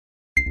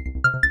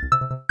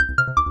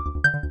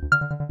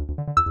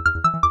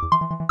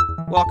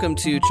Welcome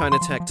to China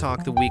Tech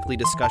Talk, the weekly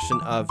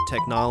discussion of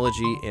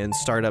technology and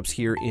startups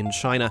here in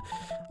China.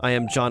 I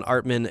am John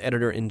Artman,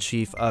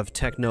 editor-in-chief of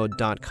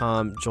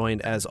Technode.com,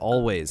 joined as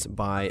always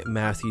by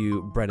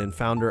Matthew Brennan,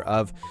 founder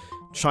of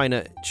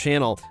China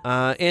Channel.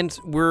 And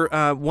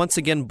we're once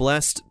again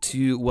blessed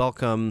to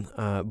welcome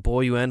Wang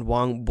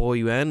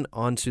Boyuan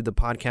onto the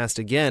podcast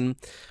again.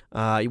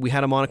 We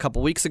had him on a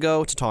couple weeks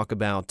ago to talk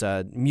about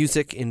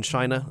music in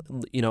China.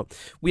 You know,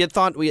 at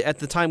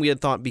the time we had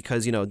thought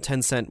because, you know,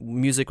 Tencent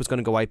Music was going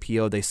to go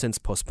IPO, they since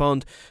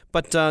postponed.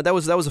 But that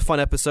was a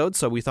fun episode,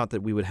 so we thought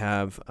that we would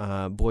have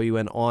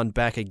Boyuan on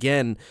back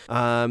again.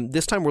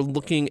 This time we're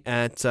looking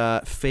at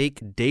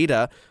fake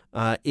data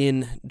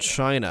in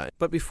China.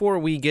 But before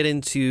we get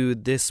into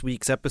this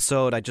week's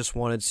episode, I just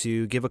wanted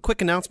to give a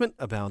quick announcement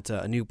about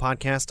a new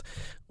podcast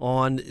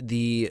on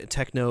the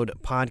Technode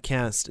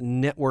Podcast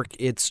Network.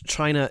 It's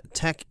China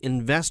Tech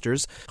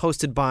Investors,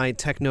 hosted by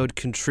Technode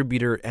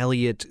contributor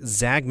Elliot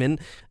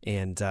Zagman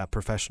and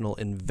professional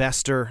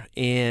investor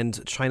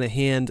and China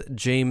hand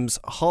James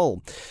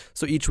Hull.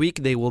 So each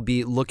week they will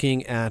be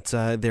looking at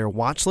their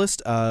watch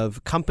list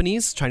of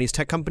companies, Chinese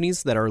tech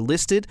companies that are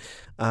listed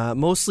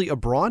mostly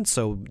abroad.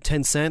 So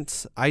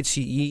Tencent,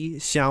 iQIYI,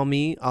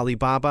 Xiaomi,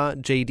 Alibaba,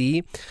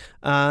 JD,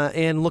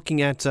 and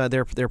looking at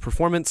their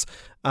performance.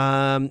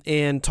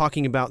 And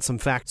talking about some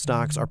fact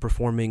stocks are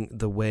performing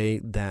the way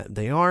that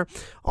they are.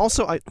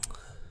 Also,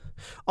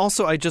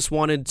 I just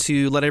wanted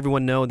to let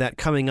everyone know that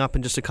coming up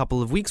in just a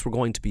couple of weeks, we're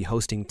going to be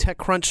hosting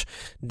TechCrunch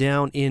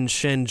down in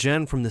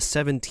Shenzhen from the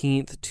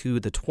 17th to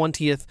the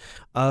 20th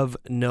of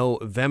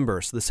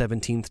November. So the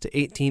 17th to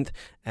 18th,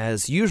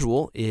 as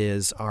usual,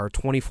 is our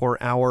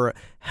 24-hour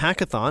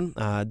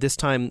hackathon. This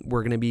time,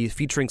 we're going to be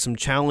featuring some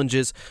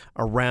challenges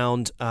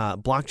around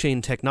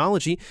blockchain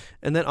technology.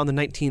 And then on the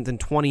 19th and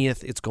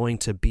 20th, it's going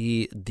to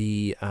be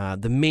the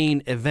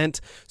main event.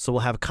 So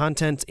we'll have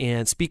content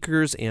and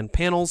speakers and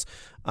panels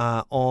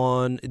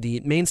on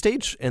the main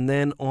stage. And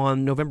then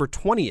on November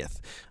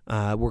 20th,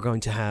 we're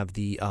going to have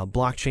the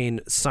blockchain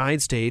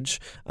side stage,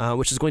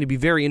 which is going to be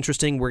very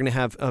interesting. We're going to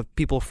have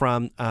people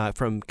from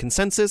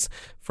Consensus,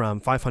 from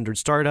 500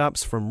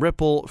 Startups, from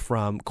Ripple,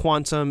 from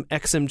Quantum,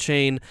 XM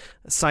Chain,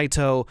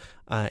 Saito,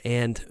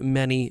 and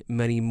many,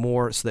 many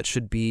more. So that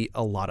should be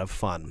a lot of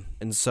fun.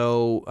 And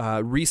so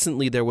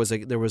recently there was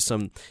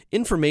some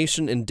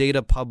information and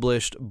data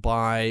published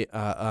by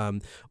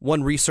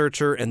one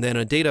researcher and then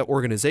a data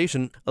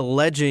organization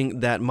alleging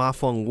that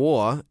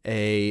Mafengwo,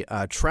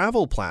 a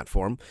travel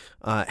platform,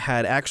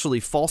 had actually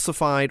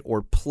falsified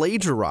or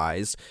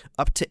plagiarized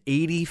up to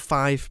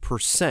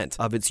 85%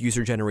 of its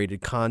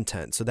user-generated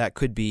content. So that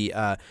could be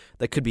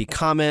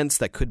comments,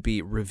 that could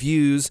be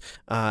reviews,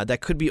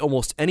 that could be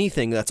almost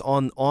anything that's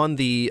on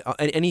the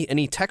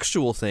any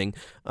textual thing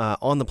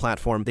on the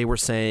platform. They were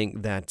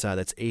saying that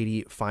that's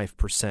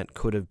 85%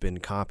 could have been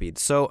copied.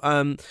 So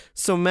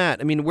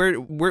Matt, I mean,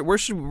 where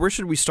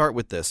should we start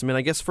with this? I mean,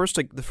 I guess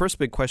the first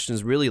big question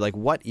is really like,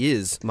 what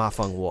is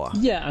Mafengwo?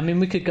 Yeah, I mean,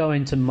 we could go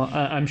into.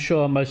 I'm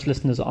sure most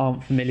listeners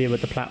aren't familiar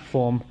with the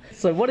platform.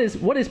 So what is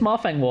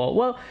Mafengwo?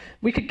 Well,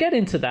 we could get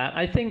into that.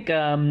 I think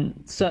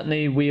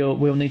certainly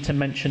we'll need to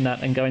mention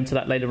that and go into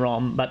that later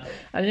on. But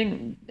I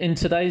think in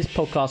today's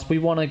podcast, we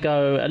want to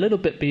go a little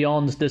bit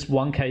beyond this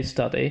one case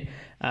study.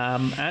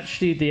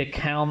 Actually,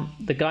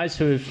 the guys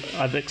who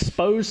have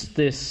exposed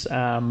this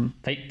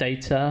fake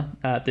data,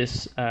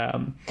 this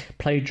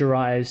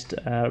plagiarized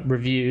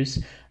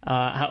reviews,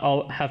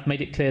 have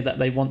made it clear that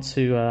they want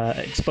to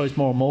expose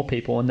more and more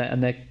people, and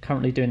they're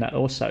currently doing that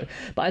also.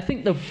 But I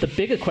think the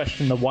bigger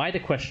question, the wider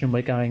question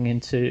we're going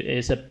into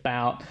is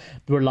about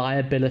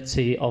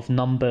reliability of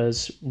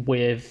numbers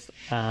with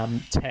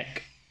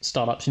tech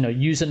startups,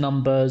 user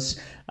numbers,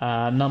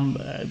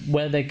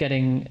 where they're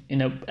getting,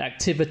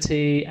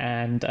 activity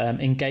and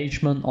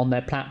engagement on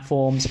their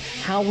platforms.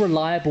 How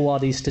reliable are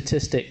these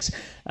statistics?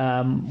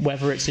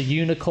 Whether it's a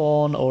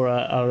unicorn or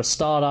a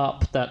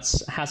startup that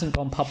hasn't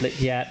gone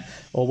public yet,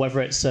 or whether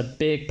it's a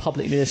big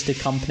publicly listed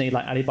company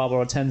like Alibaba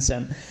or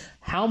Tencent.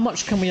 How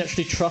much can we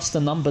actually trust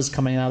the numbers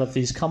coming out of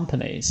these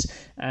companies?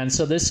 And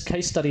so this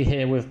case study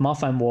here with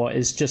Mafengwo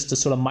is just a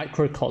sort of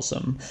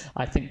microcosm,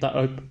 I think, that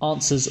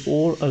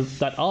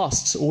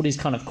asks all these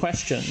kind of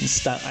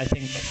questions that I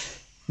think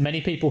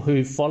many people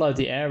who follow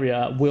the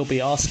area will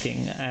be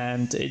asking,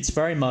 and it's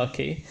very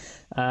murky.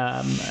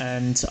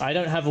 And I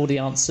don't have all the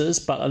answers,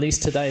 but at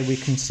least today we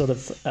can sort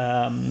of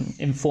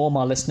inform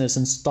our listeners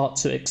and start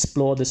to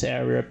explore this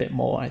area a bit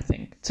more, I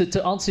think.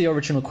 To answer your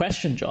original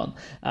question, John,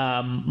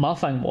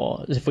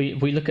 Mafengwo, if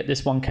we look at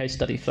this one case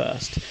study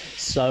first.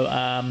 So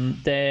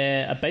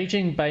they're a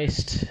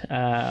Beijing-based,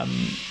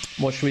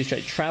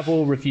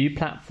 travel review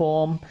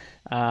platform.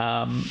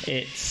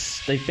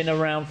 They've been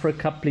around for a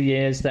couple of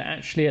years. They're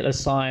actually at a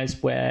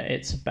size where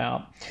it's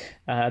about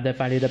they're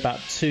valued about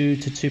 2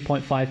 to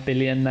 2.5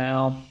 billion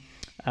now.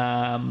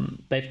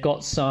 They've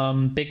got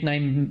some big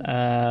name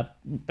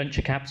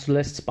venture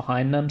capitalists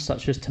behind them,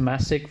 such as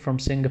Temasek from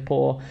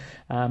Singapore,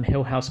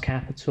 Hillhouse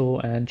Capital,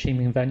 and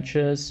Chiming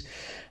Ventures.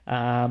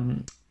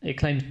 they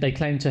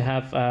claim to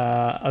have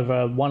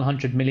over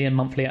 100 million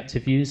monthly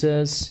active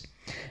users,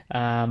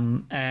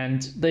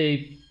 and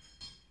the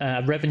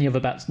revenue of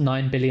about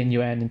 9 billion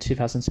yuan in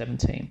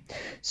 2017.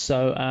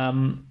 So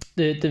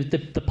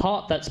the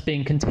part that's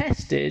being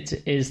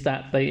contested is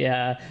that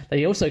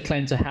they also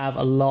claim to have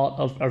a lot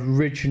of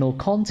original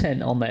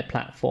content on their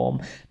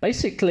platform.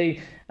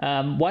 Basically,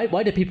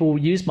 why do people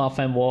use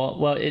Mafengwo?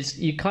 Well, it's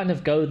you kind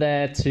of go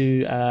there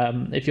to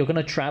if you're going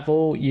to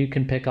travel, you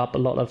can pick up a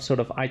lot of sort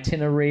of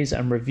itineraries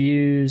and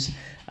reviews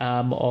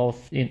of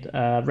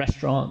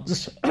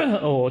restaurants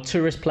or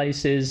tourist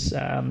places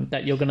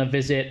that you're going to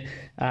visit,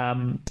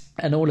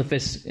 and all of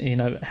this,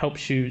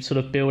 helps you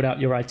sort of build out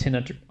your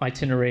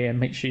itinerary and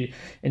makes you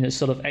in a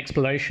sort of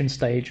exploration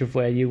stage of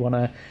where you want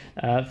to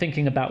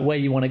thinking about where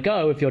you want to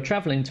go. If you're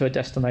traveling to a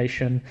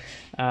destination,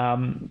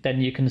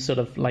 then you can sort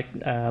of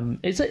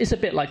it's a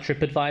bit like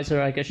TripAdvisor,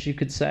 I guess you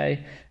could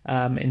say,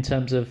 in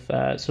terms of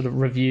sort of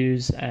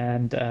reviews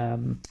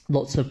and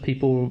lots of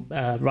people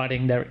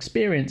writing their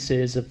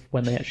experiences of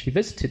when they actually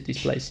visited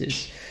these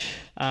places.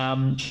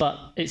 But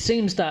it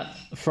seems that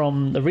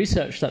from the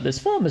research that this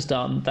firm has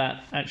done,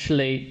 that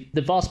actually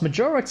the vast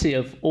majority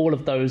of all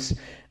of that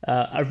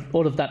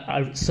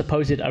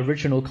supposed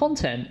original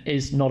content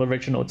is not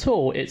original at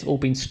all. It's all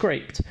been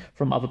scraped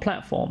from other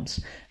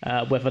platforms,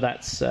 whether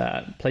that's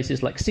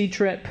places like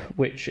Ctrip,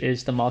 which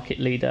is the market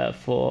leader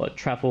for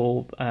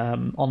travel,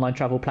 online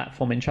travel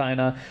platform in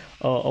China,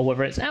 or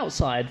whether it's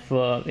outside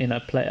for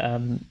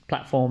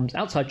platforms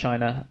outside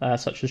China,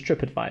 such as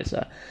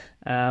TripAdvisor.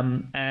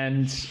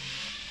 And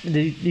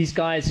these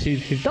guys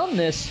who've done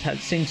this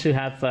seem to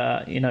have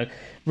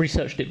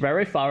researched it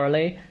very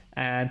thoroughly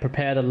and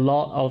prepared a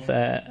lot of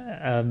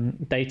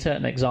data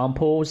and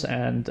examples,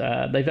 and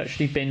they've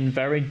actually been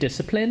very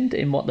disciplined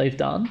in what they've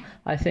done,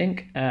 I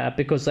think,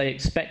 because they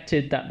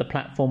expected that the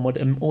platform would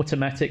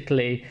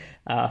automatically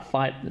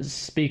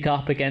speak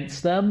up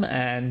against them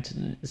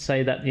and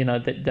say that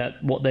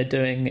that what they're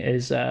doing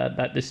is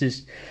that this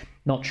is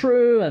not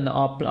true, and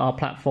our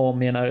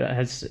platform,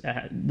 has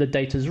the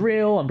data's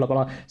real, and blah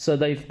blah blah. So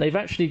they've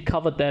actually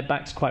covered their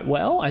backs quite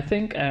well, I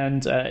think,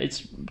 and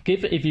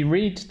if you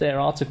read their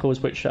articles,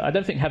 which I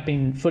don't think have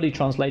been fully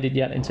translated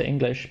yet into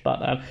English,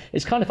 but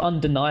it's kind of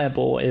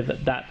undeniable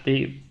that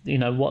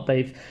what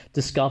they've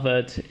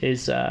discovered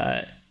is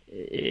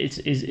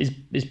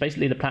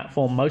basically the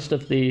platform. Most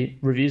of the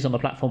reviews on the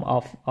platform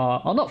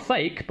are not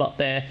fake, but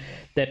they're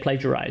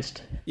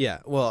plagiarized. Yeah,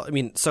 well, I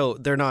mean, so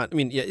they're not. I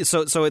mean, yeah,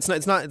 so it's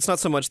not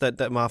so much that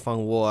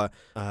Mafengwo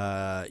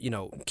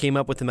came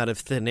up with them out of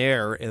thin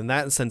air in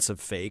that sense of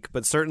fake,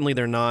 but certainly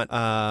they're not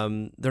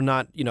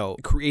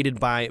created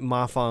by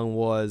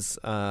Mafengwo's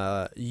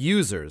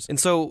users. And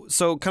so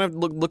kind of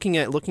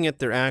looking at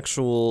their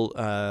actual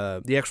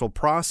the actual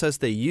process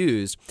they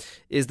used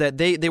is that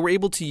they were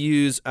able to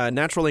use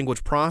natural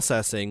language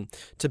processing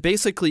to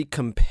basically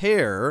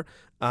compare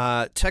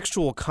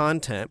textual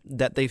content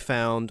that they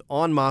found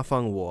on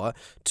Mafengwo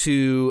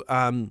to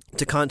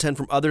content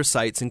from other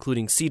sites,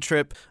 including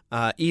Ctrip,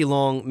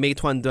 Elong,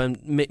 Meituan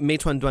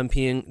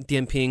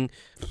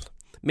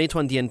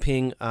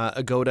Dianping,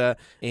 Agoda,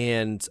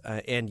 and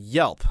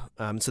Yelp.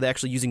 So they're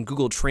actually using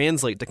Google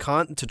Translate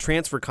to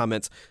transfer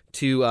comments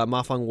to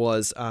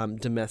Mafengwo's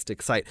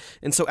domestic site.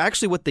 And so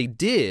actually what they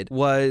did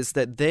was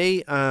that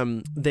they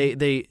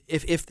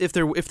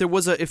if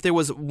there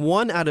was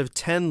 1 out of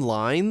 10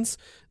 lines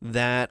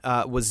that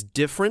was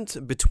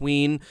different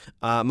between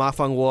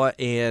Mafengwo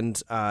and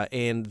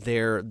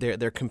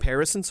their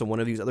comparison, so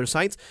one of these other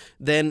sites,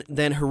 then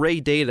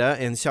Hooray Data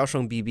and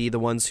Xiaosheng BB, the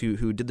ones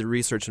who did the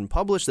research and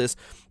published this,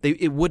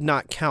 it would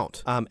not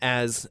count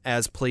as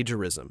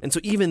plagiarism. And so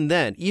even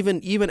then,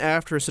 even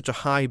after such a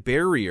high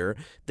barrier,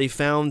 they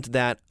found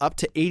that up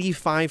to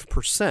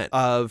 85%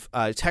 of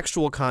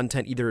textual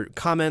content, either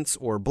comments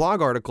or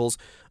blog articles,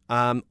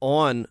 on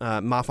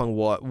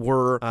Mafengwo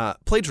were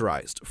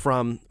plagiarized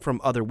from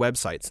other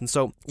websites. And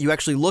so you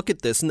actually look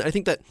at this, and I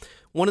think that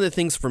one of the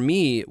things for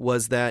me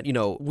was that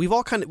we've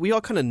all kind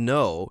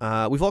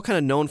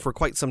of known for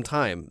quite some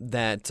time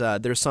that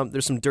there's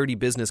some dirty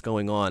business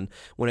going on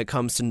when it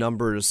comes to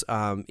numbers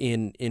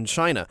in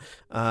China,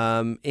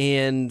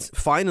 and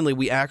finally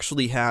we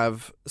actually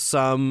have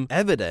some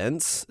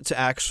evidence to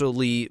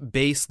actually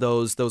base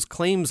those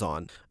claims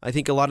on. I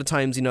think a lot of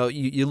times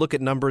you look at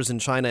numbers in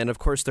China, and of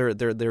course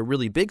they're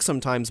really big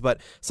sometimes,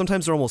 but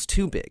sometimes they're almost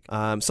too big.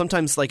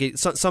 Sometimes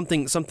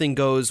something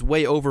goes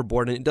way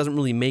overboard and it doesn't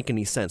really make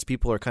any sense.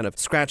 People are kind of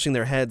scratching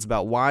their heads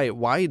about why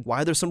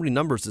there's so many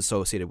numbers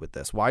associated with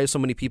this. Why are so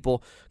many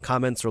people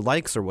comments or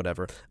likes or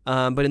whatever?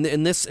 But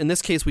in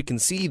this case, we can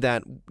see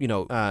that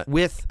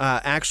with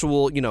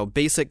actual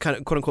basic kind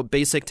of quote unquote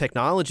basic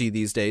technology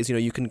these days,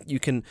 you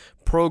can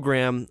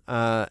program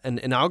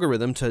an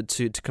algorithm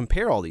to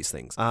compare all these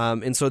things.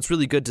 And so it's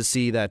really good to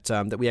see that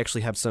we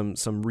actually have some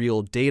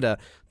real data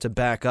to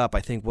back up,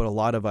 I think, what a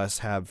lot of us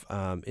have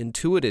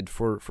intuited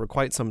for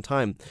quite some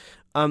time.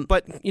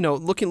 But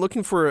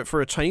looking for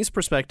a Chinese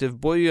perspective,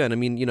 Boyuan, I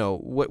mean,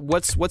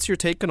 what's your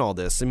take on all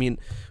this? I mean,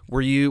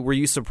 were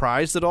you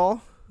surprised at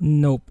all?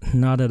 Nope,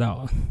 not at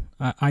all.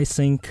 I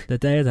think the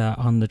data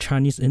on the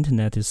Chinese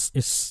internet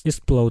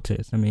is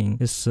bloated. I mean,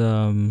 it's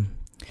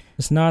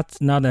not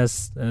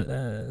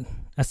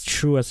as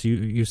true as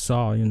you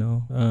saw,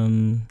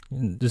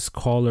 these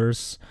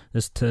callers,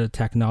 these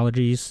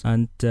technologies,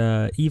 and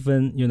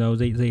even,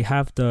 they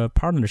have the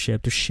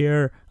partnership to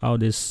share all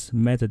this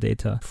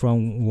metadata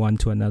from one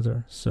to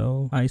another.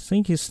 So I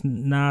think it's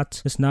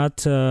not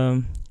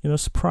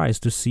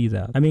surprised to see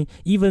that. I mean,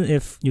 even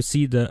if you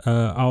see the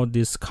all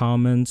these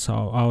comments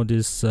or all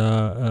this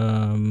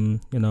the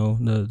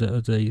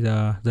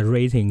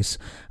ratings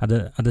are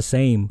the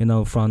same,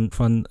 from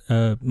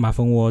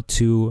Mafengwo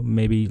to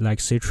maybe like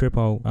Ctrip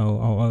or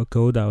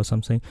Agoda or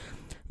something.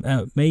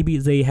 Maybe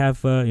they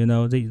have,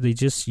 they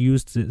just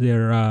used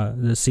their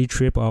the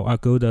Ctrip or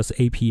Agoda's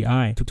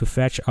API to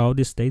fetch all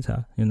this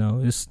data.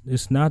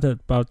 It's not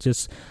about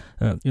just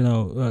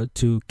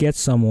to get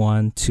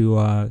someone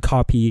to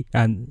copy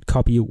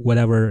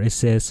whatever it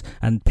says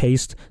and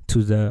paste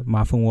to the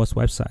Mafengwo's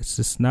websites.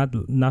 It's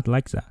not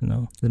like that.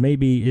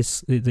 Maybe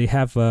they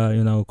have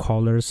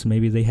callers.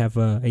 Maybe they have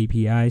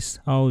APIs,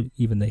 or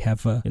even they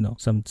have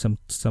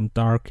some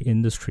dark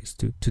industries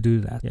to do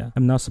that. Yeah,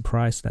 I'm not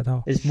surprised at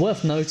all. It's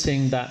worth noting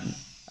that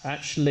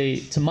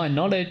actually, to my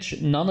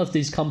knowledge, none of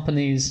these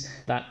companies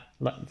that,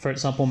 like, for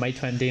example,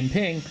 Meituan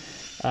Dianping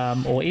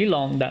or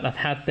Elong, that have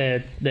had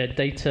their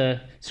data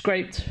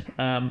scraped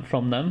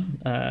from them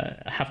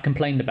have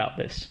complained about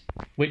this,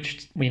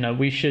 which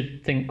we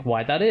should think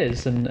why that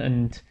is,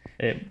 and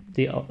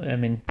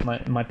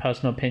my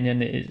personal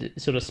opinion, it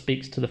sort of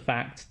speaks to the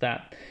fact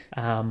that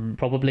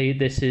probably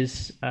this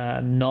is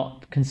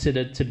not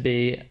considered to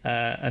be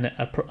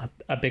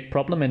a big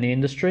problem in the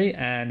industry,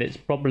 and it's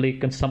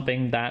probably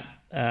something that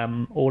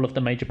all of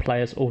the major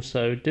players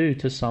also do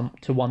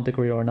to one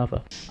degree or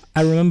another.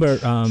 I remember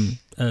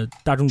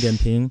Dazhong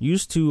Dianping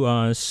used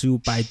to sue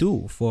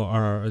Baidu for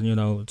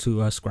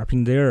to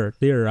scrapping their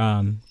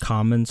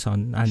comments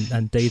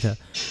on data,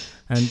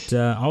 and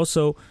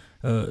also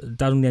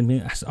Dazhong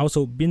Dianping has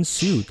also been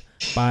sued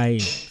by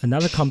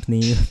another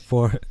company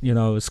for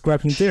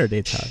scrapping their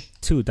data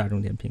to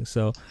Dazhong Dianping.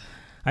 So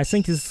I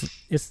think this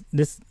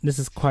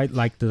is quite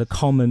like the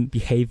common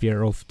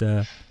behavior of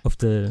the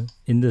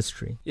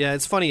industry. Yeah,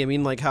 it's funny. I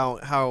mean, like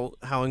how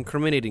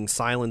incriminating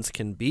silence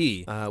can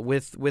be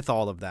with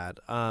all of that.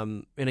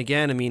 And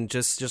again, I mean,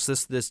 just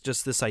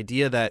this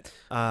idea that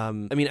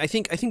I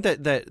think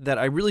that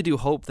I really do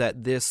hope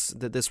that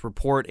this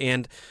report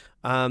and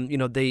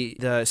the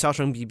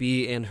Xiaosheng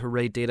BB and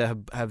Hooray Data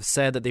have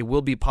said that they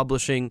will be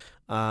publishing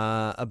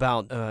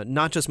about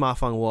not just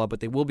Mafengwo, but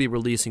they will be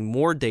releasing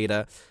more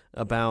data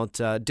about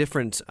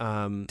different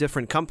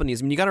companies.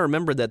 I mean, you got to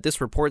remember that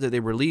this report that they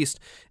released,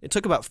 it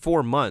took about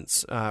 4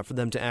 months for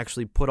them to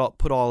actually put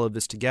all of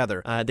this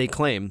together. They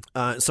claim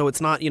so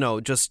it's not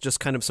just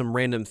kind of some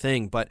random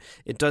thing, but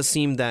it does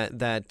seem that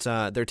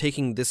they're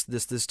taking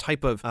this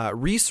type of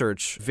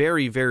research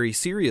very, very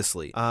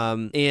seriously.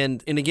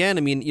 And again,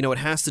 I mean, it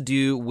has to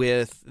do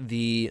with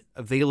the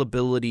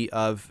availability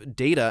of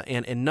data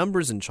and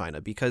numbers in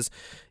China, because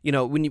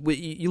when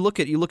you look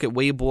at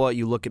Weibo,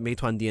 you look at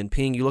Meituan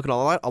Dianping, you look at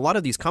a lot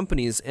of these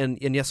companies, and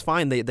yes,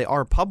 fine, they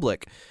are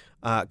public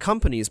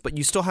companies, but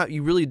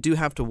you really do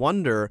have to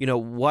wonder,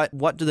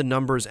 what do the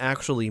numbers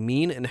actually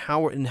mean, and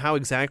how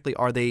exactly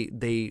are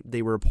they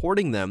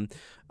reporting them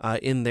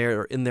in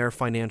their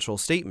financial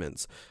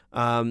statements.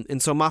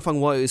 And so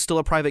Mafengwo is still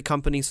a private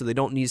company, so they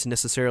don't need to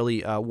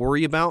necessarily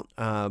worry about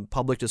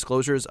public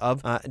disclosures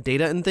of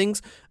data and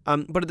things.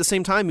 But at the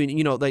same time,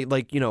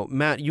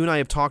 Matt, you and I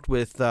have talked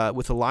with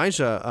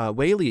Elijah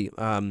Whaley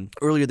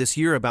earlier this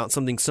year about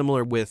something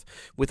similar with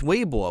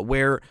Weibo,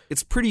 where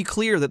it's pretty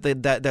clear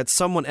that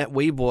someone at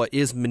Weibo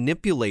is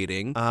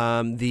manipulating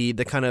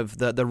the kind of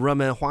the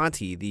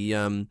remenhuati,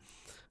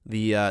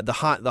 the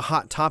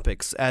hot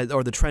topics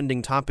or the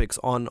trending topics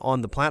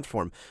on the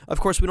platform. Of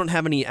course, we don't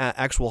have any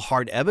actual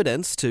hard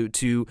evidence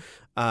to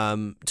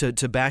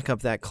back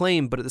up that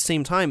claim, but at the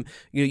same time,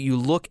 you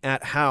look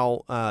at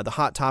how the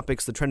hot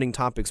topics, the trending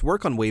topics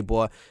work on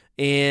Weibo,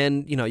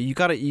 and you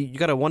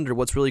gotta wonder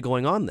what's really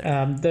going on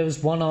there. There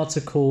was one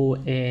article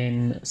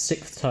in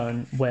Sixth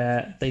Tone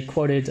where they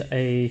quoted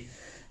a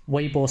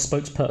Weibo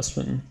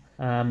spokesperson.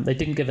 They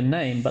didn't give a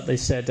name, but they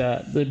said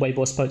the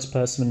Weibo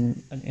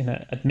spokesperson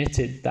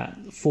admitted that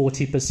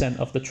 40%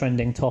 of the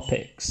trending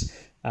topics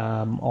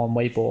on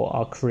Weibo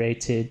are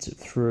created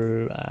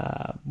through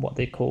what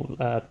they call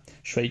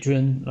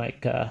shuijun,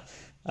 like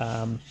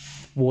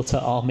water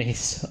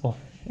armies, or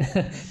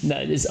no,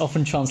 it's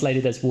often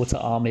translated as water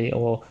army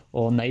or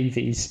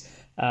navies.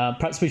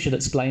 Perhaps we should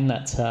explain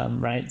that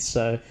term, right?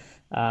 So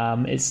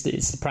it's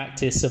the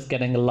practice of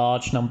getting a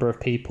large number of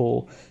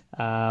people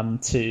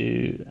forward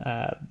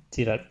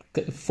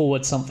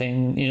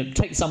something,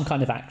 take some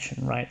kind of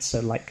action, right? So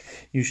like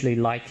usually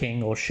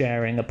liking or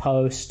sharing a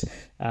post,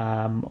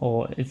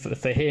 or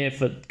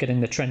for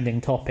getting the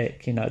trending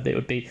topic, there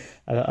would be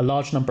a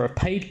large number of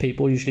paid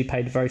people, usually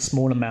paid a very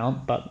small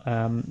amount, but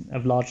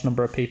a large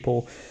number of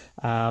people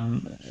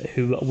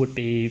who would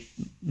be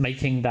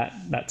making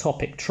that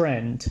topic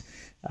trend,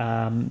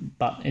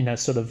 but in a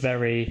sort of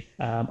very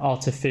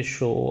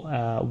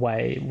artificial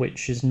way,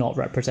 which is not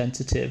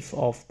representative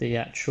of the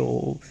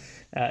actual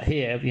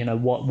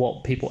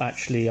what people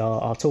actually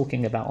are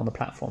talking about on the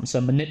platform.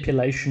 So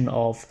manipulation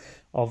of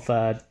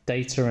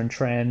data and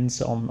trends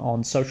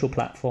on social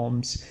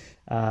platforms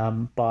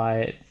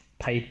by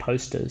paid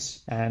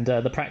posters, and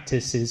the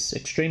practice is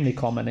extremely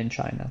common in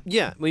China.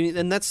 Yeah, I mean,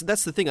 and that's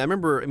the thing. I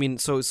remember,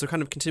 so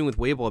kind of continuing with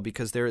Weibo,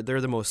 because they're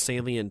the most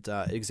salient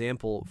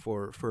example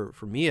for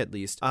me at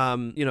least.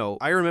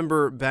 I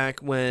remember back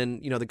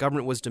when the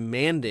government was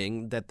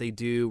demanding that they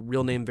do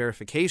real name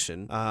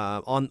verification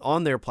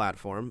on their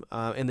platform,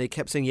 and they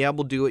kept saying, "Yeah,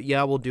 we'll do it.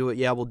 Yeah, we'll do it.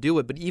 Yeah, we'll do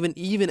it." But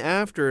even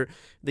after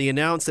they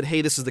announced that,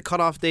 hey, this is the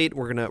cutoff date,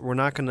 you're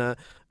not gonna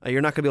be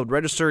able to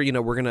register.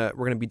 We're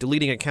gonna be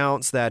deleting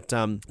accounts that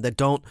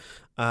aren't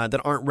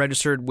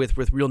registered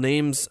with real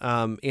names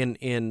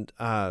and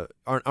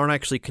aren't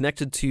actually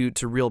connected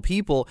to real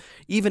people.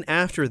 Even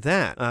after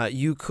that,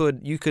 you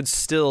could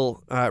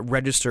still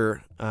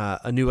register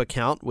a new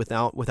account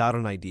without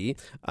an ID,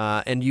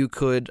 and you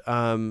could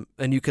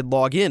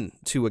log in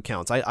to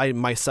accounts. I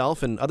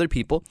myself and other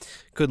people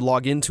could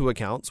log into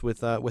accounts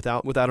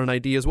without an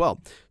ID as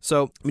well.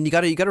 So I mean, you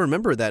got to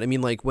remember that. I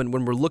mean, like when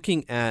we're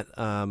looking at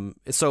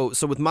so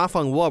with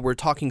Mafengwo, we're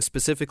talking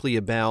specifically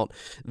about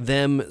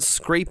them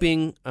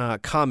scraping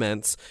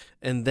comments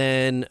and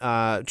then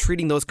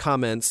treating those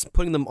comments,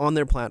 putting them on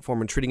their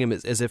platform and treating them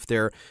as if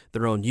they're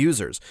their own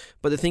users.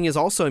 But the thing is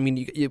also, I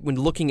mean, when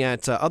looking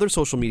at other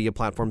social media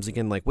platforms,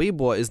 again, like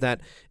Weibo, is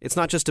that it's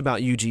not just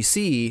about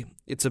UGC.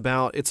 It's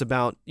about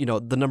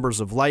the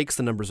numbers of likes,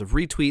 the numbers of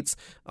retweets,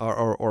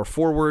 or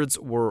forwards,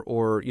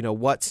 or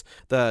what's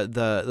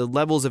the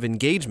levels of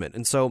engagement.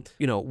 And so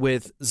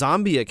with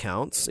zombie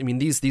accounts, I mean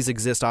these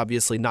exist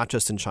obviously not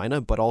just in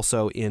China but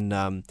also in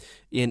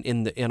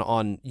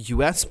on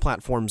US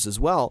platforms as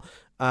well.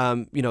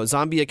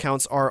 Zombie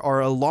accounts are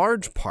a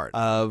large part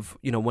of,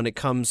 when it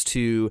comes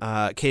to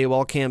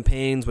KOL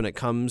campaigns, when it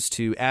comes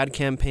to ad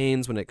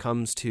campaigns, when it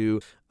comes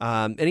to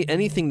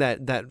anything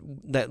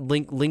that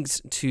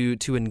links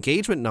to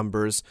engagement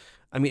numbers.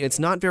 I mean, it's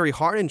not very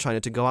hard in China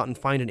to go out and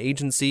find an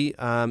agency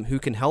who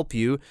can help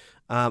you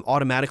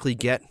automatically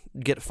get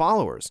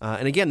followers.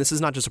 And again, this is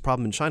not just a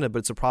problem in China, but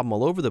it's a problem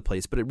all over the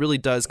place. But it really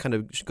does kind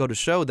of go to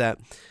show that,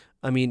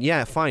 I mean,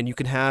 yeah, fine, you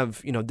can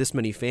have, this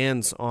many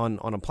fans on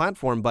a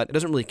platform, but it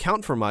doesn't really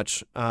count for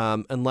much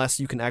unless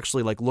you can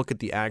actually look at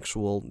the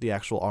actual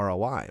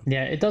ROI.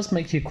 Yeah, it does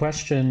make you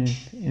question,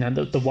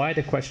 the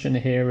wider question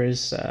here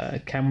is,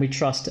 can we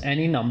trust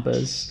any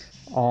numbers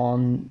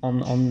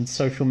on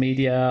social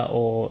media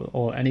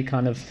or any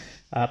kind of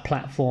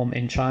platform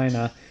in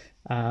China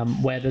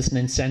where there's an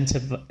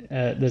incentive,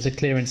 there's a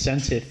clear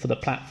incentive for the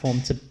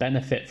platform to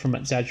benefit from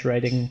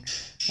exaggerating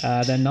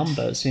their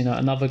numbers.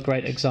 Another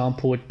great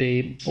example would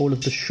be all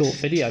of the short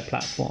video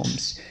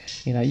platforms.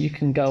 You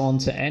can go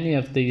onto any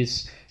of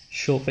these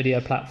short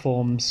video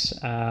platforms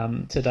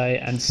today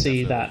and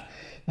see that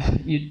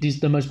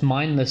the most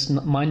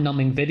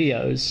mind-numbing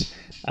videos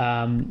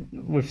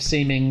with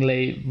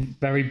seemingly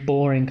very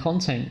boring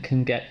content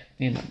can get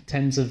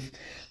hundreds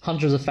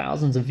of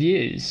thousands of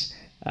views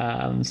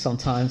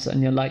sometimes,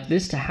 and you're like,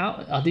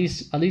 how are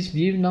these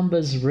view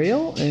numbers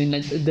real? I mean,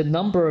 the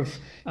number of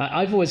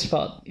I've always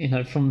felt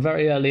from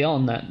very early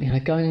on that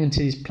going into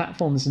these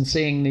platforms and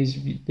seeing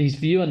these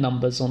viewer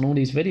numbers on all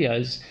these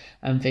videos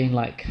and being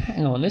like,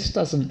 hang on, this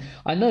doesn't,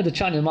 I know the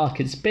China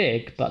market's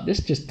big, but this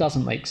just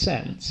doesn't make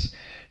sense,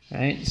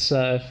 right?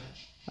 So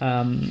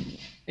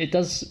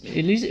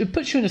it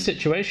puts you in a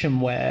situation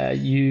where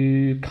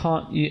you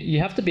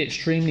have to be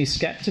extremely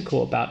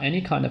skeptical about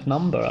any kind of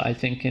number, I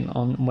think,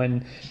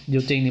 when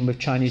you're dealing with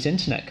Chinese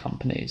internet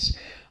companies.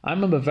 I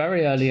remember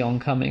very early on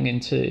coming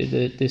into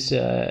this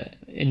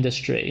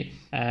industry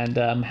and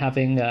I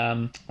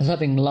was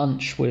having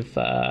lunch with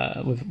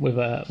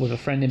a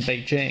friend in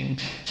Beijing.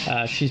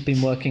 She's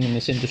been working in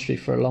this industry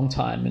for a long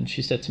time, and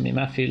she said to me,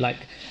 Matthew,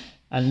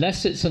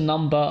 unless it's a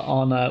number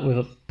with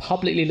a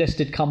publicly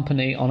listed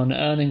company on an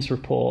earnings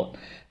report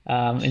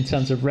in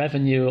terms of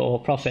revenue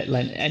or profit,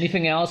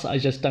 anything else, I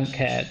just don't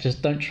care.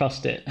 Just don't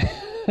trust it.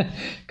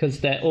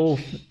 Because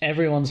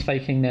everyone's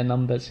faking their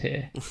numbers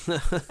here.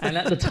 And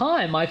at the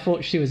time, I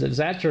thought she was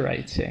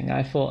exaggerating.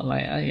 I thought,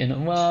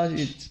 well,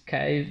 it's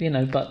okay,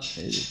 but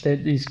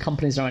these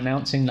companies are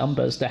announcing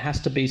numbers. There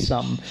has to be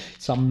some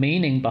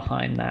meaning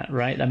behind that,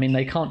 right? I mean,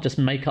 they can't just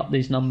make up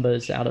these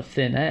numbers out of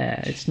thin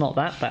air. It's not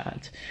that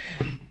bad.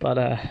 But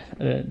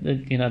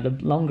the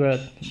longer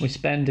we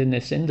spend in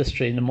this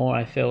industry, the more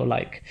I feel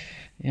like,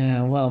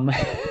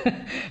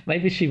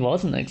 maybe she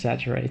wasn't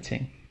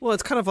exaggerating. Well,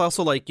 it's kind of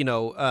also like,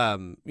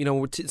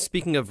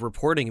 speaking of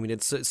reporting, I mean,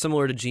 it's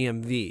similar to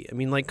GMV. I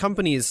mean, like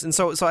companies, and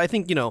so I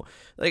think,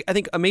 I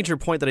think a major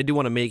point that I do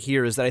want to make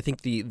here is that I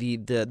think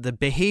the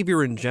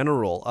behavior in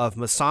general of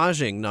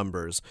massaging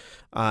numbers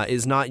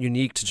is not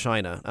unique to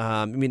China.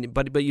 I mean,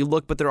 but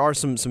there are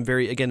some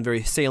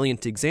very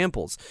salient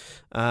examples.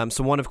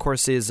 So one, of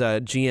course, is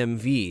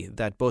GMV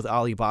that both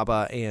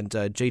Alibaba and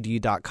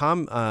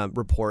JD.com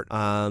report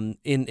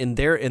in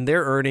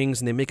their earnings,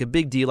 and they make a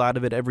big deal out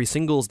of it every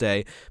Singles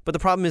Day. But the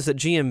problem is that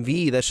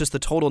GMV, that's just the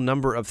total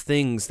number of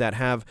things that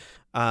have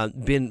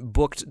been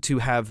booked to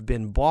have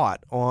been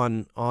bought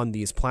on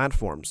these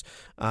platforms.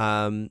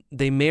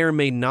 They may or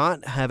may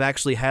not have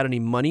actually had any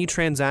money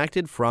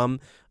transacted from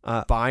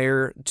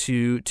buyer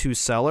to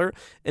seller,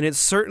 and it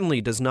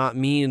certainly does not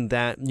mean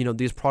that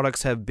these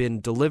products have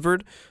been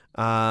delivered.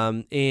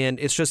 And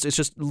it's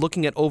just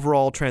looking at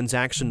overall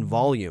transaction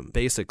volume,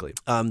 basically.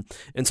 And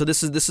so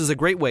this is a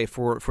great way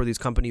for these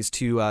companies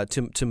to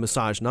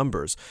massage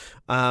numbers.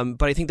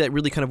 But I think that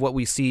really kind of what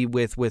we see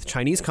with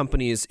Chinese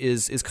companies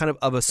is kind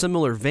of a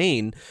similar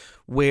vein,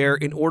 where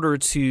in order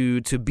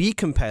to be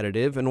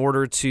competitive, in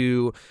order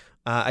to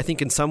I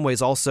think in some ways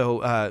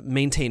also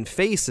maintain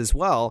face as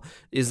well,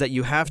 is that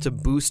you have to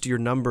boost your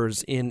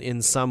numbers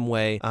in some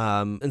way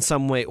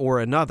or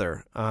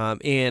another.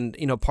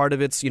 And part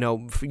of it's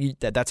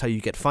that's how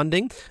you get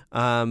funding.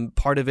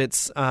 Part of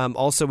it's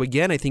also,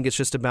 again, I think it's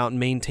just about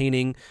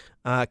maintaining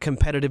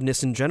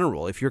competitiveness in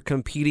general. If you're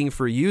competing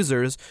for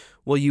users,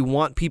 well, you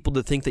want people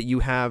to think that you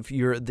have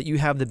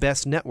the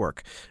best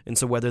network. And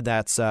so whether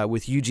that's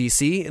with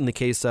UGC in the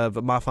case of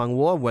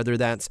Mafengwo, whether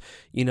that's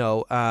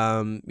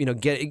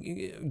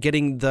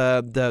getting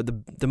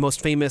the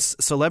most famous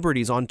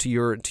celebrities onto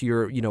your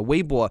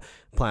Weibo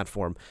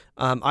platform.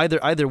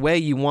 Either way,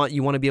 you want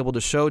to be able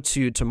to show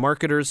to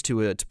marketers,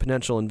 to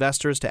potential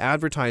investors, to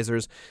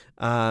advertisers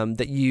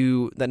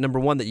that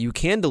number one, that you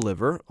can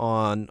deliver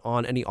on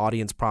any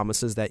audience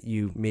promises that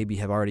you maybe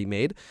have already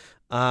made.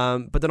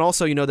 But then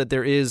also, that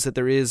there is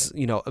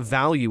a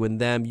value in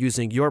them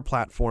using your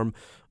platform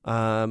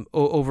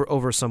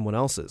over someone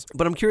else's.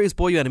 But I'm curious,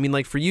 Boyuan, I mean,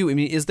 like for you, I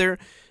mean, is there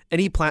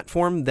any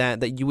platform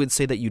that you would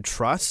say that you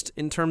trust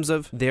in terms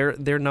of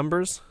their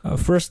numbers?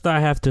 First, I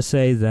have to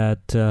say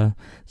that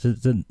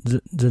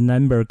the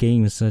number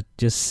games are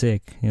just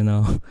sick.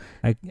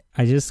 I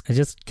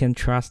just can't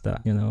trust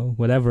that.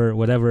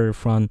 Whatever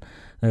from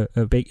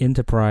a big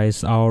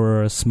enterprise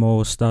or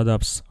small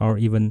startups or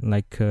even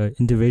like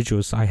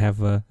individuals. I have,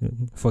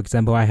 for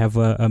example, I have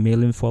a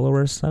million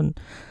followers, and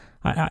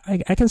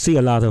I can see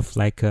a lot of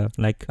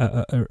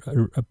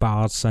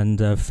bots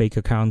and fake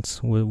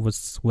accounts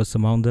was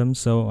among them.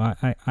 So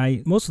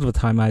I most of the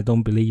time I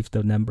don't believe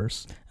the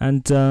numbers.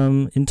 And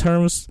in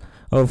terms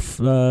of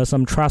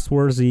some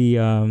trustworthy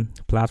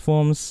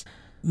platforms,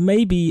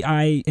 maybe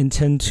I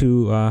intend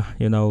to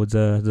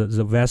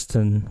the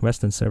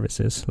Western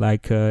services.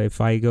 Like if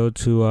I go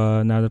to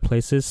another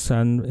places,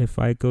 and if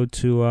I go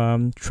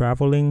to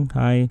traveling,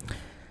 I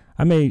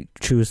may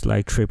choose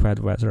like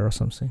TripAdvisor or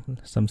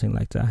something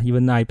like that.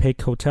 Even I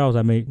pick hotels,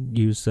 I may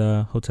use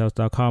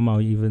hotels.com or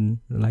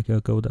even like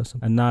Agoda.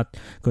 I'm not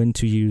going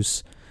to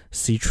use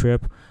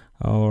Ctrip,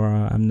 or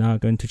I'm not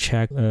going to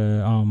check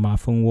on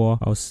Mafengwo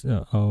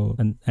or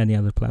any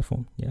other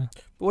platform. Yeah.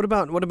 But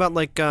what about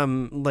like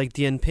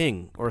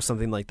Dianping or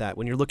something like that?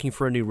 When you're looking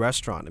for a new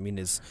restaurant,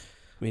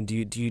 do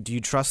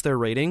you trust their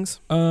ratings?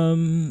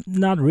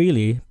 Not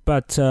really,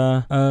 but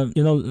last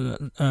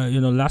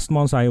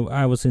month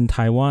I was in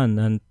Taiwan,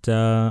 and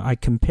I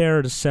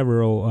compared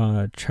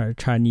several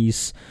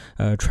Chinese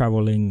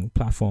traveling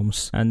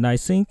platforms, and I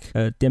think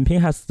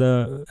Dianping has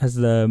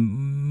the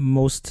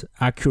most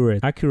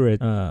accurate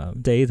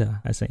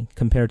data, I think,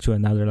 compared to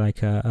another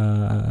like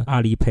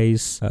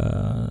Alipay's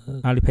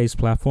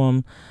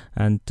platform,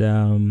 and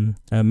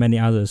many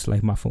others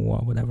like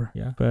Mafengwo or whatever.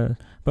 Yeah,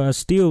 but I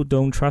still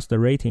don't trust the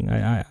rating.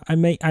 I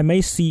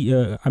may see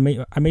I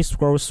may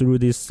scroll through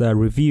these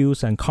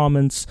reviews and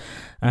comments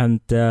and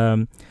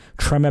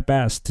try my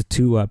best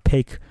to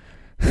pick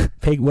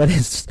what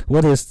is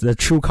the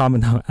true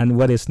comment and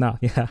what is not.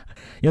 Yeah,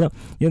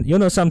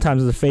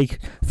 sometimes the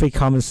fake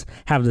comments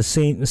have the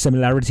same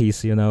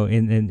similarities.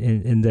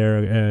 In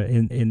their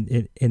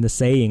in the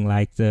saying,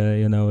 like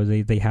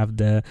they have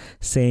the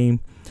same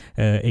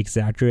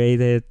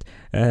exaggerated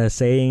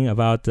saying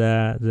about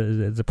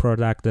the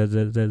product,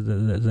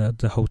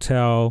 the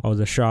hotel or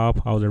the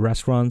shop or the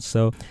restaurant.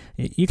 So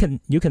you can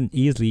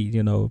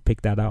easily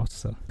pick that out.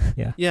 So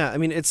yeah. Yeah,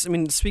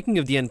 speaking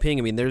of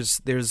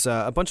Dianping, there's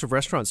a bunch of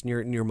restaurants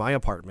near my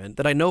apartment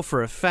that I know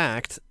for a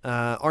fact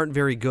aren't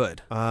very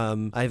good.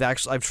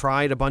 I've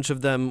tried a bunch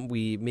of them.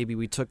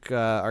 We took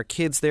our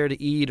kids there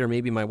to eat, or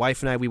maybe my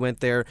wife and I, we went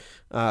there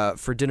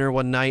for dinner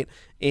one night.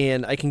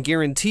 And I can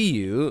guarantee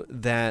you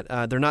that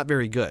they're not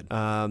very good.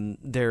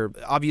 They're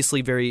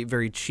obviously very,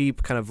 very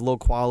cheap, kind of low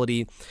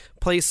quality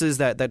places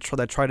that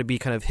try to be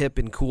kind of hip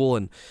and cool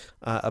and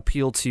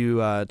appeal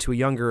to a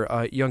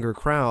younger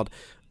crowd.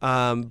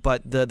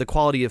 But the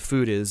quality of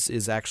food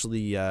is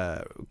actually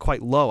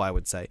quite low, I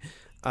would say.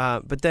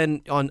 But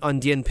then on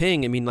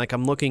Dianping, I mean, like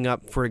I'm looking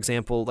up, for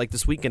example, like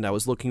this weekend, I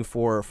was looking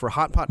for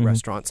hot pot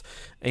restaurants,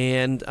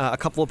 and a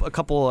couple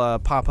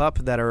pop up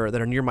that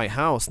are near my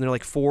house, and they're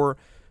like four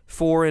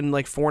and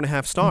like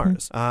 4.5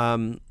 stars.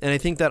 And I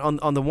think that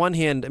on the one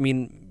hand, I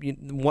mean,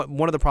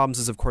 one of the problems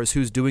is, of course,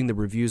 who's doing the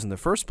reviews in the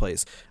first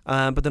place.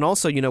 But then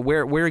also,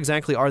 where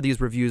exactly are these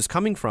reviews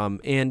coming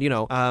from? And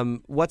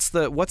what's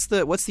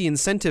the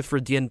incentive for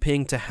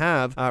Dianping to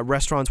have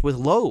restaurants with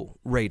low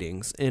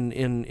ratings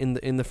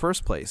in the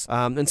first place?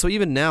 And so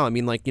even now, I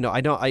mean, like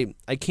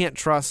I can't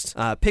trust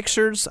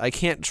pictures. I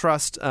can't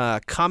trust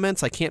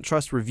comments. I can't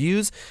trust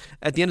reviews.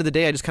 At the end of the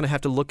day, I just kind of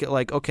have to look at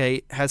like,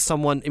 okay, has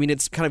someone? I mean,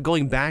 it's kind of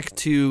going back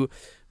to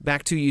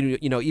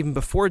even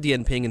before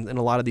Dianping in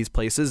a lot of these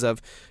places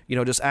of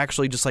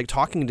just like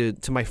talking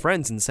to my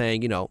friends and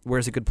saying,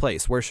 where's a good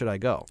place, where should I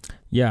go?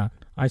 Yeah,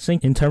 I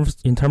think in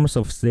terms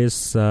of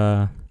this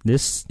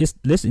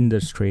this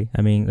industry,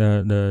 I mean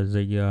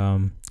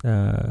the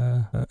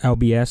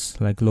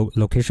LBS, like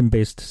location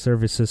based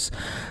services,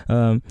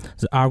 the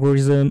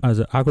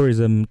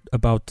algorithm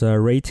about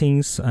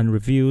ratings and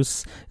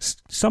reviews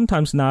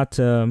sometimes not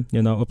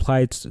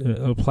applies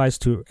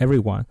to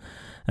everyone.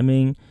 I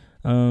mean,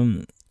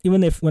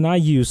 even if when I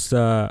use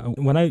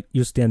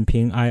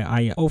Dianping,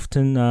 I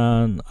often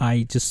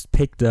I just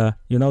pick the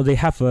they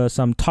have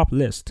some top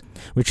list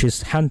which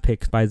is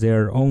handpicked by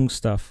their own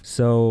stuff.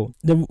 So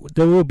there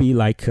will be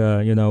like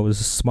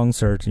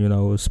sponsored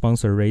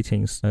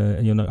ratings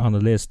on the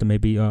list.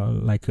 Maybe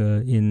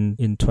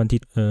in 20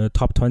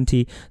 top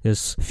 20,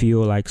 there's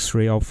few like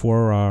 3 or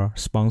 4 are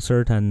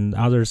sponsored and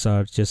others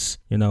are just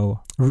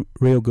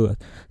real good.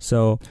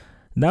 So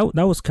that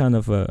was kind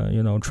of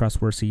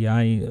trustworthy.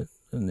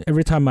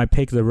 Every time I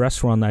pick the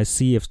restaurant, I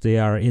see if they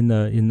are in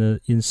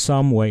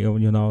some way,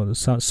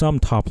 some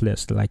top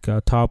list, like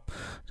a top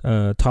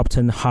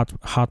 10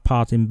 hot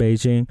pot in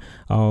Beijing,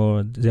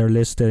 or they're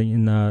listed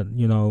in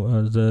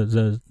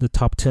the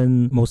top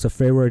 10 most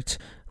favorite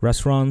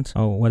restaurant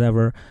or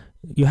whatever.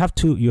 You have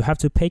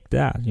to pick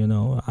that.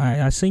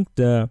 I think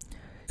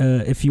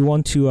if you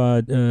want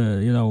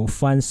to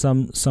find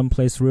some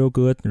place real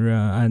good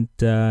and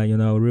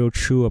real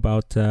true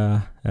about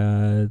the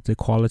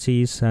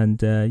qualities,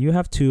 and you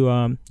have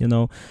to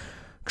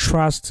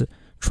trust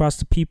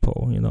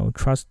people,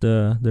 trust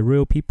the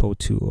real people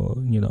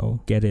to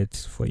get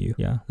it for you.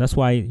 Yeah, that's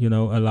why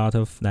a lot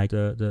of like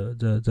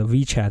the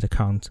WeChat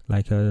account,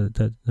 like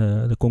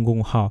the 公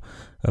共号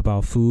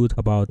about food,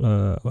 about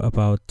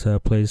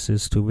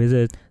places to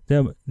visit,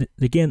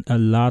 they gain a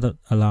lot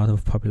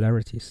of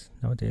popularities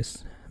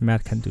nowadays.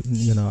 Matt can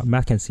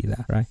see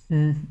that, right?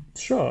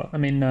 Sure. I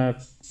mean,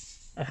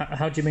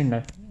 how do you mean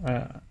that?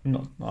 I'm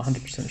not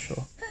 100%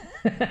 sure.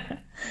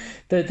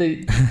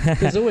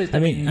 There's always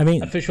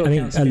official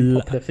accounts have been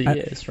popular for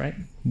years, right?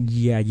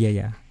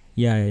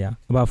 Yeah.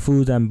 About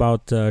food and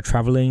about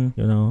traveling,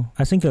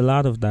 I think a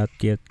lot of that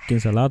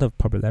gains a lot of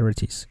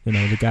popularities.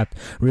 They got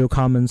real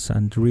comments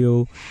and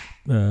real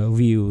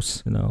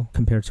views,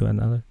 compared to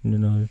another,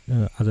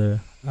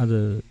 other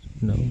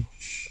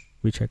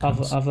WeChat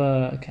accounts.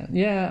 Other accounts.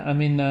 Yeah, I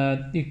mean,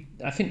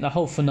 I think the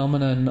whole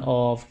phenomenon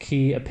of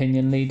key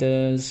opinion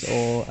leaders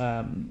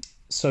or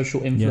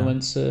social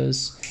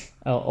influencers,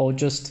 or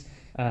just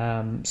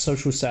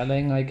social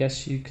selling, I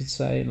guess you could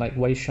say, like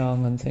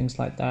Weishang and things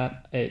like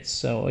that.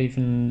 It's or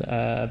even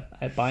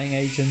buying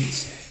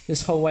agents.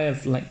 This whole way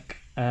of like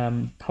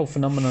whole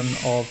phenomenon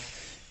of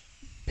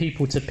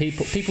people to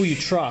people you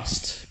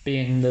trust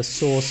being the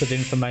source of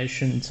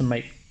information to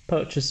make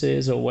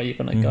purchases, or where you're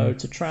going to go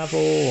to travel,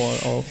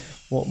 or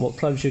what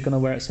clothes you're going to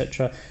wear,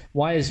 etc.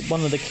 Why is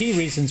one of the key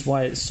reasons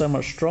why it's so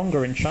much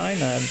stronger in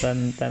China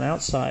than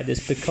outside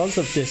is because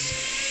of this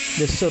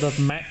sort of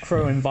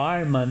macro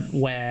environment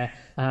where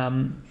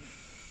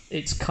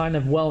it's kind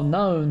of well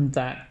known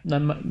that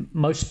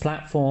most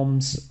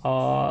platforms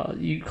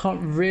you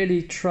can't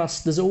really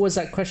trust. There's always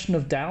that question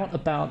of doubt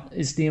about,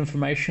 is the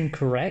information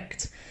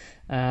correct?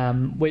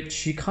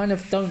 Which you kind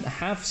of don't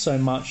have so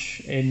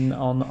much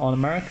on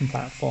American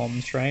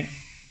platforms, right?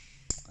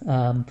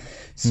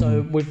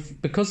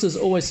 Because there's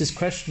always this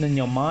question in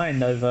your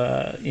mind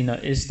over,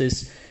 is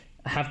this,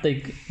 have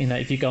they,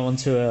 if you go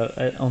onto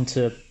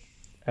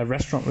a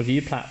restaurant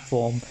review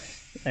platform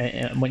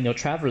when you're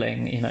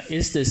traveling,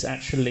 is this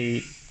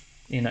actually,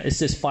 is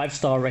this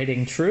 5-star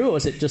rating true, or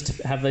is it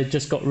have they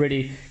just got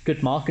really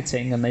good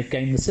marketing and they've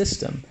gamed the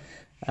system?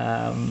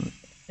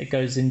 It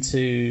goes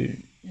into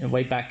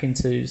way back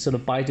into sort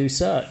of Baidu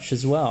search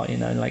as well.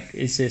 Like,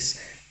 is this,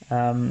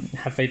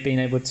 have they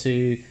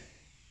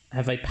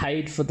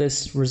paid for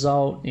this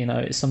result?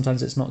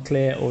 Sometimes it's not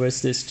clear, or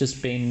is this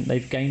just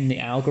they've gamed the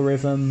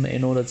algorithm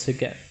in order to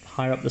get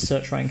higher up the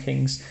search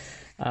rankings?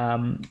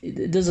 I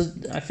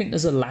think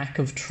there's a lack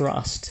of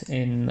trust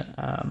in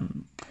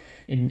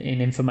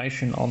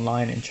information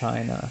online in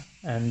China,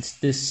 and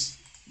this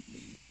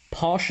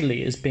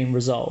partially is being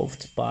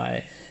resolved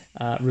by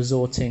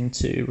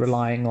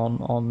relying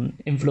on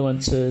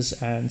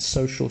influencers and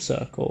social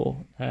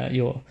circle,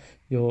 your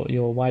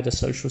wider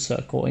social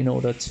circle, in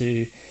order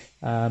to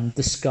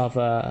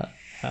discover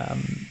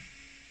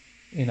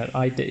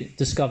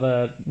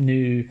discover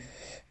new.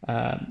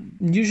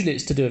 Usually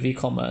it's to do with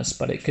e-commerce,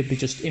 but it could be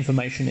just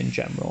information in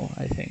general,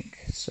 I think.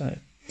 So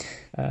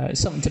it's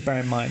something to bear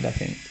in mind, I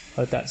think.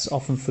 That's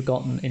often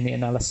forgotten in the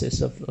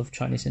analysis of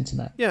Chinese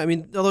internet. Yeah, I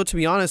mean, although to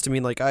be honest, I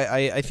mean, like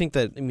I think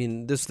that, I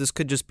mean, this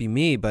could just be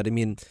me, but I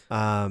mean,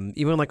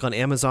 even like on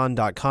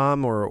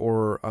Amazon.com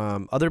or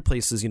other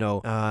places,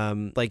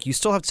 like you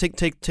still have to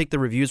take the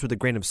reviews with a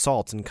grain of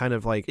salt and kind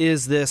of like,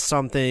 is this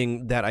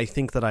something that I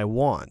think that I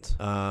want?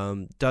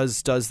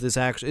 Is this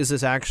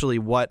actually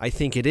what I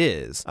think it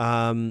is?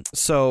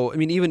 So I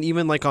mean,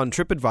 even like on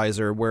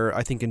TripAdvisor, where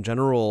I think in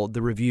general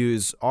the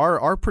reviews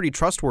are pretty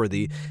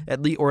trustworthy,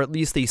 at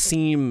least they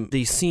seem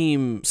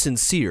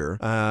sincere.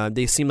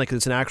 They seem like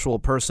it's an actual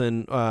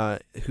person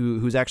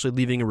who's actually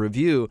leaving a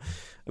review.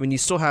 I mean, you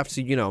still have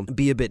to,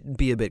 be a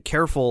bit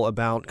careful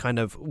about kind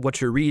of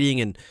what you're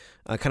reading and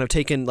kind of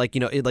taken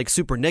like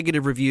super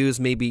negative reviews.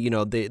 Maybe,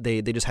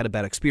 they just had a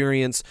bad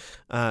experience.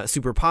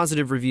 Super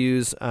positive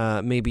reviews.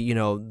 Maybe,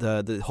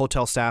 the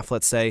hotel staff,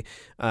 let's say,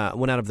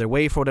 went out of their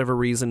way for whatever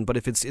reason. But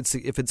if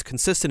it's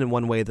consistent in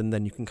one way,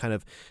 then you can kind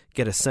of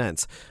get a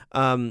sense.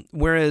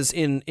 Whereas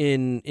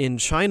in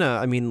China,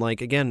 I mean,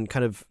 like, again,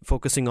 kind of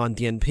focusing on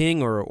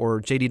Dianping or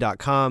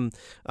JD.com,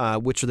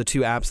 which are the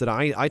two apps that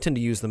I tend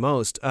to use the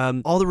most.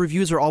 All the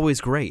reviews are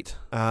always great.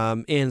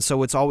 And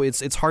so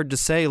it's hard to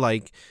say,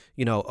 like,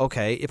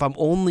 okay, if I'm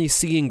only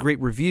seeing great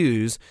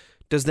reviews,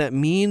 does that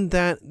mean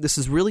that this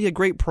is really a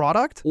great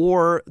product?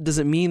 Or does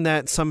it mean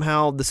that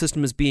somehow the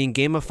system is being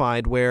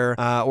gamified where,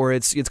 or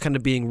it's kind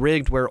of being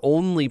rigged where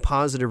only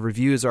positive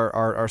reviews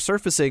are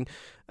surfacing,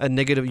 and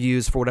negative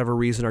reviews for whatever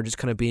reason are just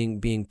kind of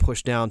being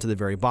pushed down to the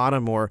very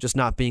bottom or just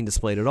not being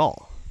displayed at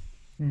all?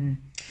 Mm.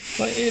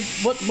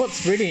 Well,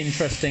 what's really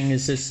interesting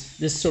is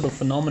this sort of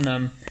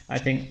phenomenon, I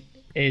think,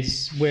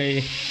 is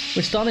we're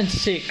starting to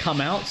see it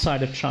come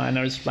outside of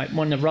China. It's like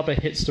when the rubber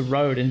hits the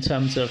road in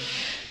terms of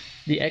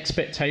the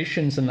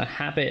expectations and the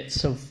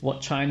habits of what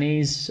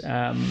Chinese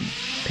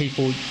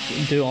people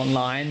do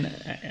online,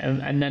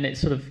 and then it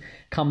sort of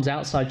comes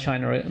outside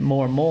China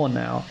more and more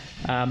now.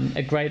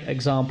 A great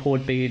example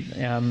would be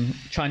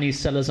Chinese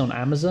sellers on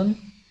Amazon,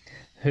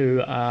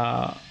 who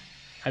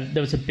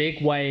there was a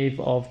big wave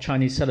of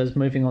Chinese sellers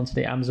moving onto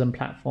the Amazon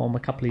platform a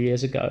couple of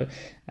years ago.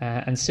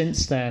 And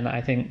since then,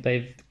 I think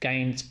they've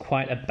gained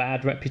quite a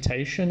bad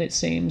reputation, it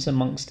seems,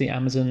 amongst the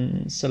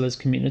Amazon sellers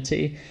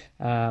community,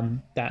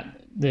 that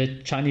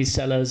the Chinese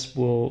sellers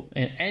will,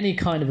 in any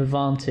kind of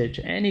advantage,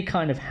 any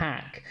kind of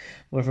hack,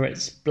 whether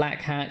it's black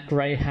hat,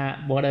 gray hat,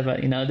 whatever,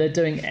 they're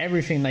doing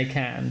everything they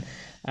can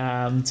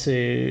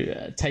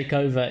to take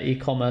over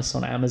e-commerce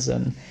on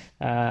Amazon.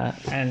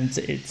 And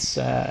it's...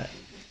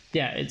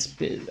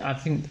 I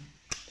think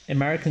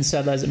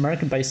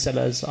American-based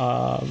sellers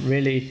are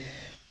really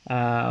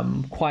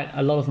quite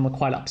a lot of them are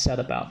quite upset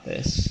about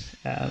this.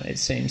 It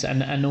seems,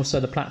 and also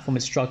the platform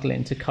is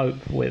struggling to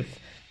cope with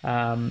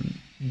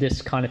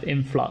this kind of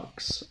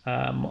influx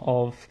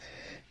of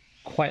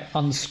quite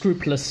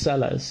unscrupulous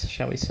sellers,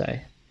 shall we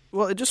say?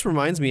 Well, it just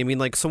reminds me. I mean,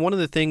 like, so one of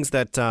the things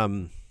that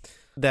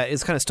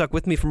is kind of stuck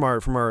with me from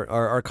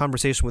our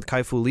conversation with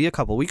Kai-Fu Lee a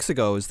couple of weeks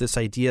ago is this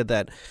idea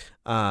that,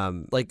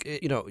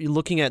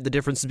 looking at the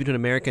differences between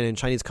American and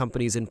Chinese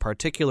companies in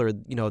particular,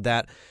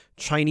 that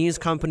Chinese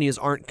companies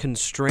aren't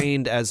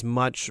constrained as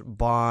much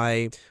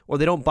by, or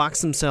they don't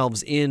box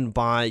themselves in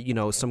by,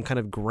 some kind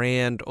of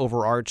grand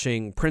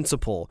overarching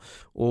principle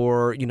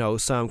or,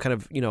 some kind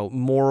of,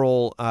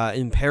 moral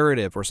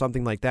imperative or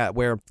something like that,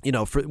 where,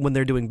 when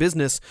they're doing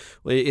business,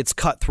 it's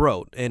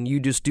cutthroat and you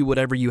just do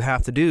whatever you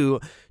have to do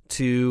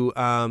to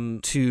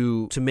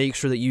make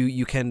sure that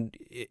you can,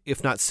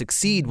 if not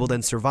succeed, will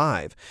then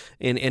survive.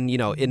 And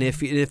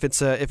if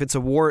it's a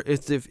war,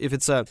 if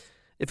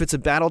it's a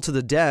battle to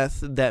the death,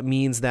 that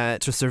means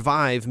that to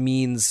survive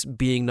means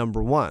being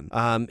number one.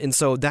 And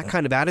so that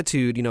kind of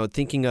attitude,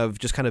 thinking of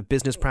just kind of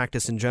business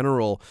practice in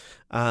general,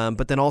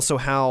 but then also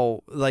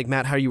how, like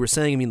Matt, how you were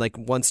saying, I mean, like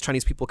once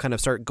Chinese people kind of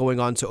start going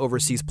on to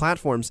overseas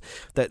platforms,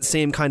 that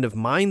same kind of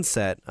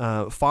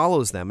mindset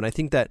follows them. And I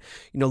think that,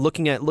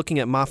 looking at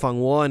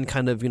Mafengwo and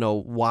kind of,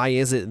 why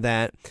is it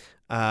that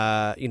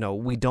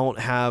we don't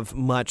have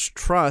much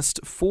trust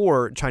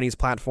for Chinese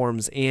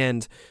platforms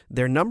and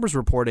their numbers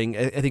reporting,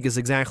 I think is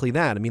exactly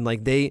that. I mean,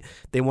 like they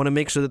want to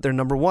make sure that they're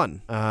number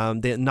one.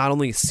 They're not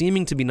only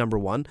seeming to be number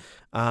one,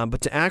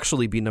 but to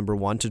actually be number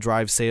one, to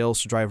drive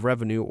sales, to drive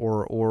revenue,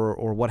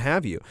 or what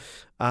have you.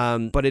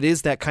 But it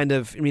is that kind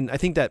of, I mean, I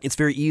think that it's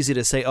very easy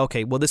to say,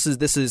 okay, well, this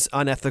is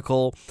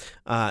unethical.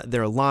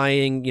 They're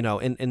lying,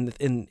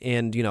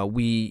 and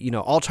we,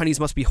 all Chinese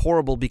must be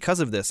horrible because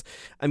of this.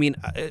 I mean,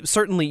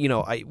 certainly,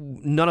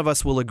 none of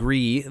us will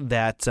agree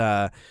that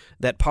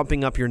that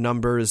pumping up your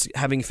numbers,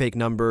 having fake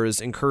numbers,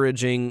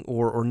 encouraging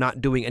or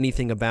not doing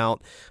anything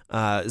about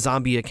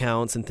zombie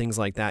accounts and things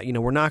like that.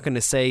 We're not going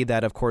to say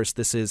that, of course,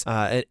 this is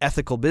an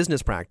ethical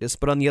business practice.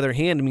 But on the other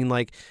hand, I mean,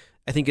 like,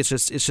 I think it's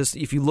just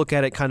if you look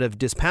at it kind of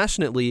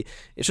dispassionately,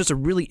 it's just a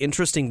really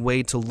interesting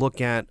way to look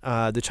at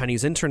the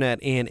Chinese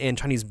internet and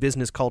Chinese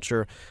business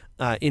culture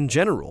in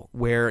general,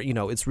 where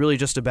it's really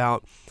just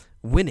about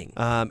winning,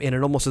 and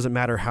it almost doesn't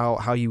matter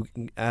how you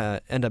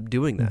end up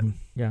doing that.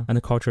 Yeah, and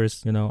the culture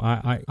is,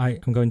 I'm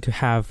going to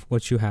have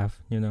what you have,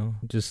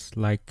 just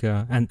like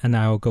and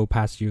I'll go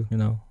past you,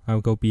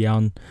 I'll go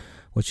beyond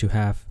what you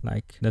have.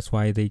 Like that's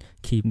why they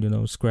keep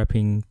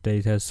scrapping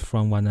data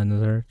from one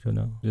another,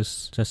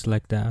 just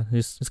like that.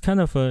 It's kind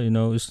of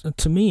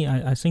to me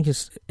I think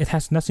it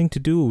has nothing to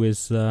do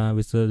with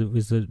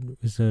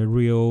the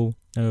real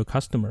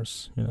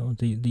customers.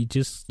 They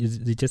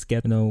just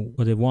get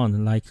what they want.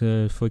 Like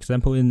for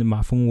example, in the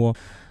Mafengwo,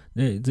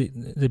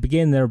 they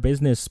begin their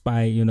business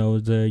by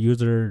the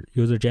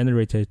user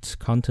generated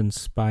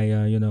contents by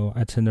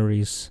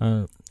itineraries,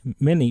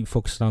 mainly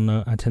focused on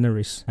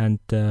itineraries and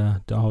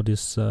all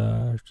this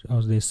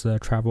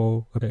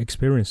travel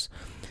experience.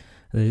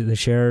 They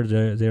share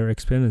their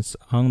experience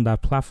on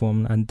that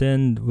platform, and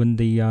then when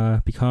they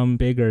become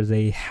bigger,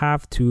 they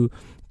have to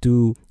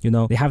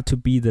they have to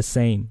be the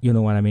same. You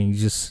know what I mean?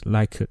 Just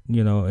like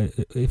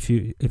if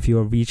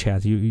you're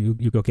WeChat,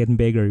 you go getting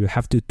bigger, you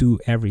have to do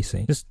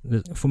everything. Just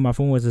for my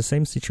phone was the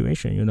same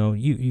situation.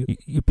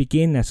 You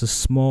begin as a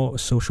small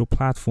social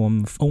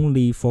platform,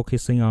 only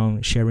focusing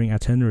on sharing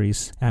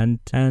itineraries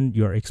and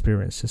your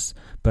experiences.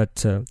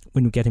 But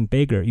when you're getting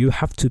bigger, you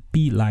have to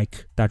be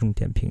like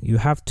Dianping. You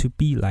have to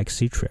be like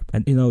Ctrip,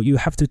 and you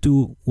have to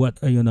do what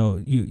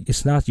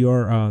it's not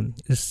your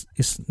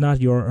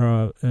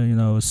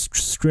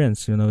strengths.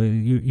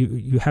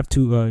 You have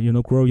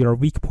to grow your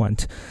weak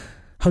point.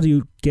 How do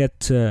you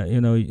get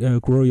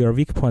grow your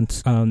weak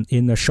point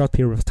in a short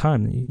period of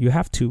time? You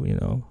have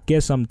to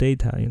get some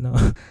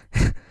data.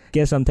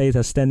 Get some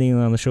data standing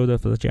on the shoulder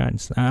of the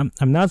giants. I'm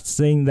not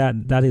saying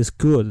that is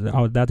good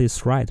or that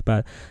is right,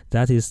 but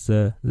that is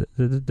the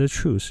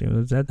truth.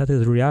 That is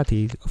the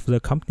reality of the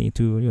company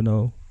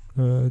to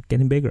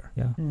getting bigger.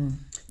 Yeah.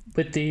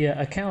 With the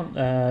account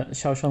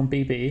Xiaoshong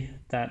Bibi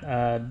that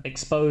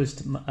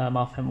exposed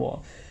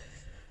Mafengwo,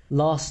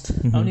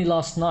 only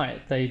last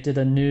night they did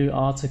a new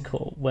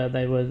article where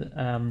they were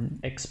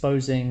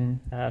exposing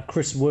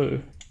Chris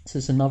Wu. So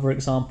it's another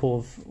example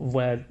of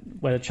where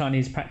the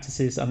Chinese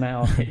practices are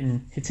now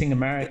hitting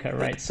America,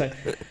 right? So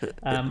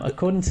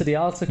according to the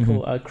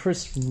article,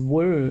 Chris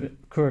Wu,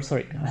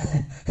 sorry,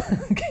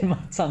 get my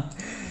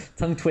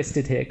tongue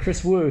twisted here.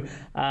 Chris Wu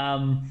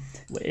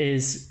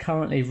is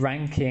currently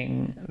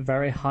ranking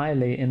very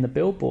highly in the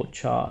Billboard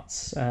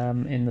charts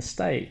in the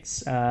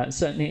States.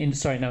 Certainly in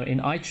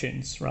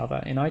iTunes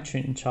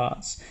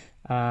charts.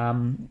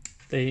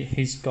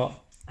 He's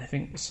got, I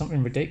think,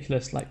 something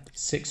ridiculous like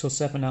 6 or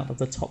 7 out of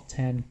the top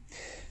 10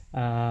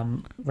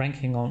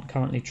 ranking on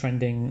currently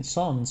trending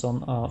songs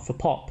on for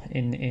pop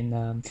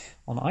on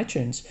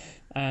iTunes.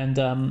 And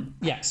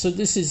so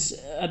this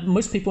is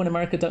most people in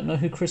America don't know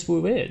who Chris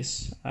Wu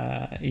is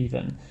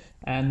even.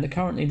 And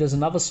currently there's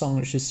another song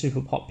which is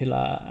super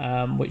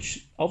popular,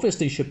 which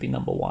obviously should be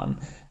number one,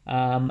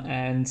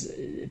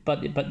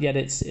 but yet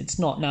it's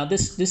not. Now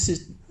this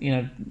is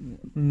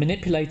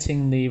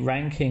manipulating the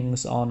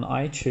rankings on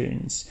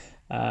iTunes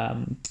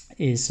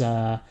is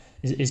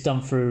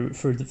done through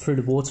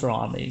the water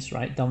armies,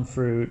 right? Done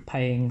through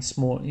paying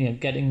small,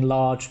 getting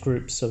large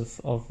groups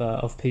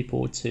of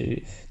people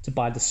to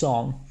buy the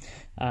song.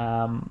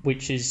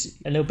 Which is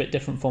a little bit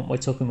different from what we're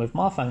talking with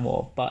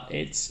Mafengwo, but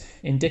it's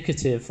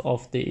indicative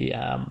of the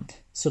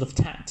sort of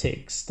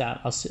tactics that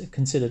are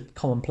considered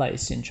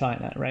commonplace in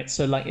China, right?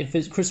 So like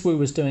if Chris Wu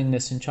was doing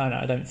this in China,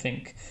 I don't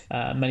think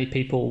many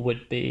people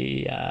would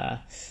be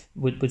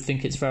would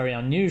think it's very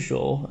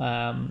unusual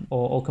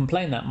or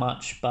complain that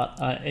much. But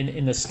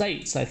in the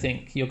States, I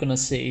think you're going to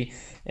see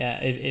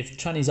if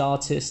Chinese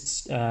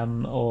artists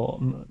or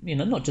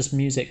not just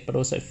music but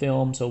also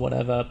films or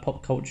whatever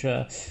pop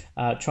culture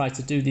try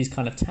to do these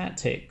kind of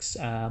tactics,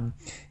 they're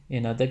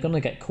going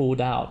to get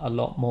called out a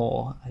lot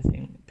more. I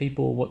think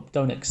people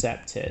don't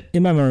accept it.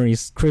 In my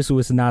memories, Chris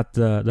was not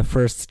the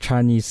first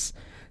Chinese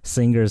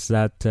singers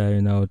that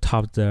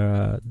topped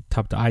the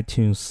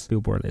iTunes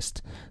Billboard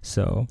list.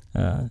 So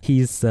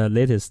he's the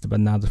latest, but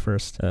not the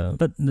first.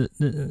 But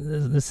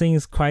the thing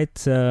is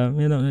quite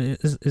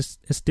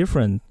it's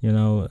different.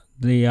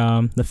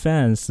 The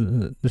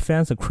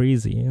fans are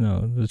crazy.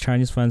 The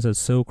Chinese fans are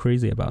so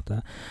crazy about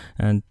that,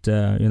 and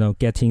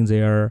getting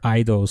their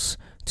idols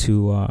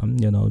to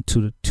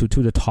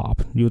the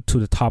top, to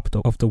the top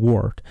of the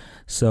world.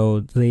 So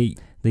they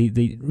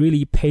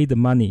really pay the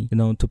money,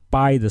 to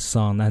buy the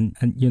song, and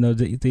they're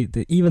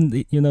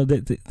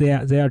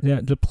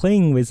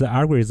playing with the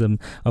algorithm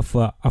of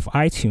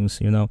iTunes.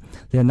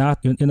 They're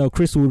not,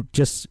 Chris will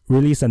just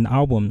release an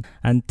album,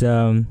 and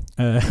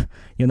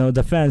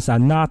the fans are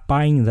not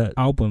buying the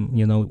album,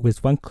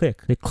 with one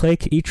click. They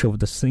click each of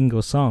the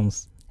single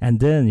songs, and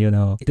then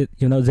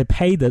they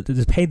pay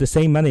the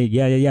same money,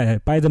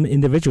 buy them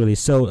individually,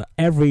 so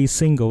every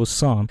single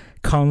song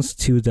comes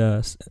to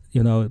the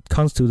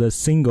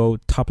single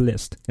top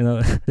list.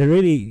 They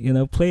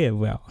really play it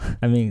well.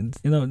 I mean,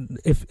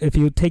 if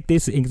you take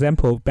this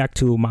example back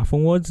to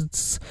Mafengwo,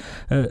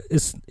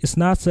 it's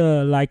not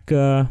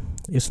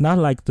it's not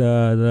like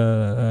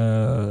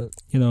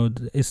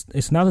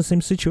it's not the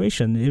same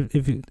situation.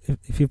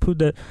 If you put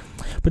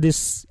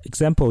this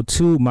example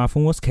to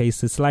Mafengwo's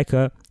case, it's like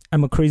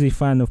I'm a crazy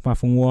fan of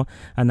Mafengwo,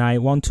 and I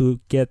want to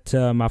get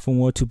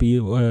Mafengwo to be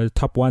a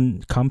top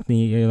one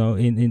company,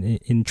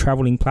 in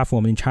traveling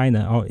platform in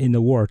China or in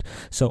the world.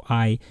 So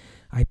I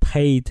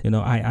paid,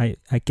 I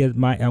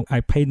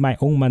paid my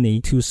own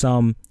money to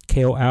some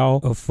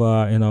KOL of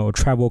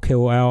travel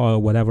KOL or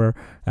whatever,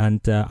 and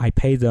I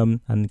pay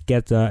them and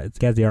get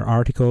their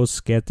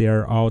articles, get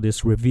their all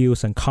these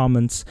reviews and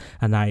comments,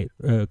 and I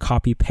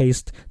copy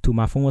paste to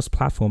Mafengwo's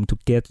platform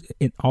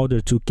in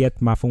order to get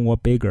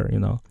Mafengwo bigger.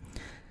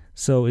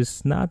 So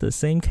it's not the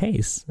same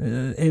case.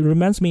 It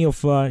reminds me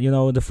of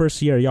the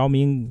first year Yao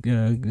Ming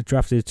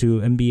drafted to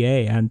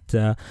NBA, and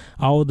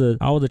all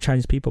the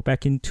Chinese people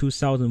back in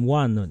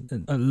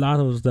 2001, a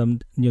lot of them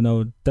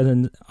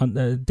didn't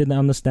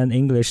understand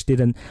English,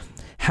 didn't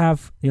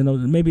have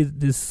maybe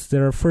this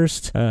their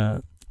first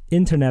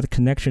internet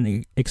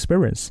connection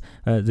experience.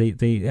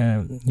 They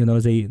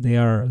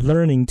are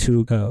learning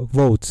to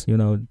vote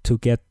to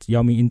get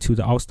Yao Ming into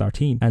the All-Star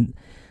team. And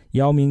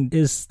Yao Ming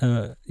is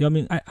I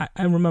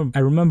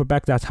remember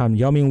back that time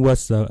Yao Ming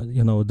was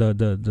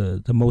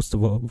the most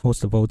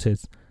voted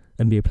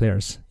NBA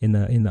players in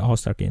the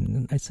All-Star game.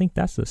 And I think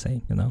that's the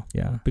same,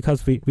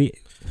 because we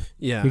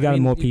got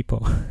more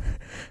people.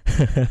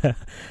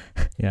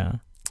 Yeah.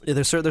 Yeah,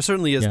 there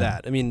certainly is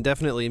that. I mean,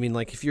 definitely. I mean,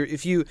 like if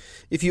you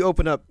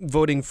open up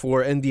voting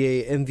for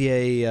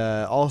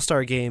NBA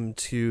All-Star game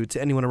to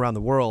anyone around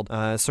the world,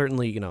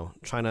 certainly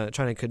China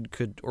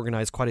could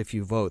organize quite a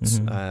few votes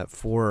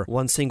for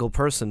one single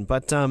person.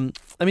 But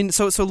I mean,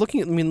 so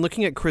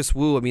looking at Chris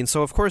Wu, I mean,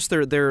 so of course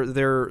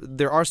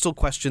there are still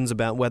questions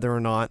about whether or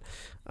not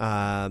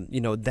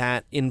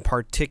that in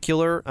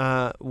particular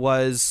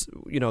was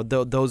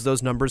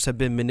those numbers have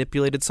been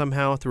manipulated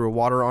somehow through a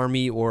water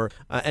army or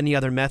any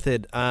other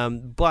method.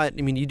 But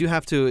I mean, you do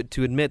have to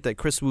admit that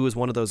Chris Wu is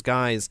one of those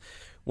guys,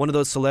 one of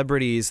those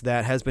celebrities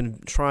that has been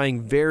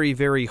trying very,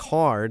 very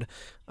hard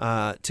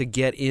to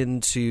get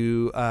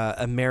into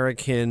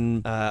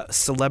American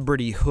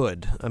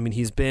celebrityhood. I mean,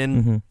 he's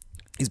been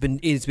He's been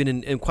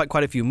in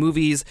quite a few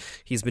movies.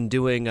 He's been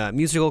doing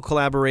musical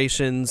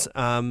collaborations,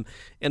 and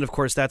of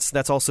course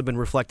that's also been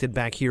reflected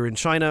back here in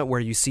China,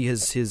 where you see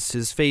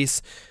his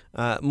face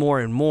more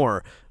and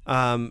more.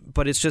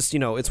 But it's just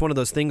it's one of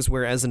those things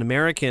where, as an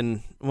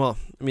American, well,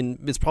 I mean,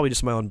 it's probably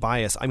just my own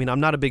bias. I mean, I'm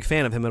not a big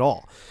fan of him at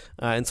all,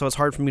 and so it's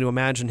hard for me to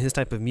imagine his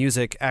type of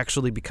music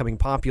actually becoming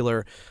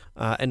popular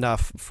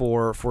enough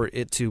for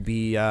it to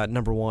be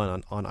number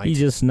one on iTunes. He's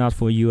just not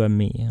for you and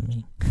me. I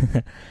mean.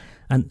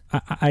 And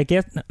I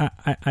guess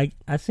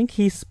I think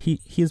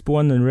he's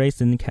born and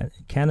raised in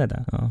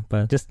Canada,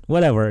 but just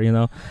whatever,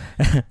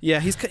 Yeah,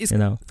 he's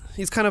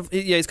kind of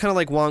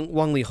like Wang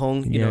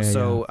Lihong,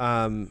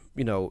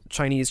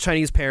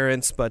 Chinese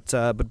parents, but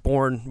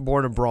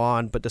born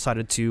abroad, but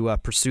decided to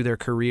pursue their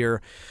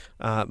career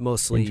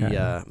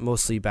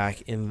mostly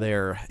back in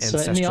their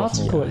ancestral. So in the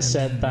article it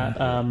said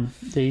that I'm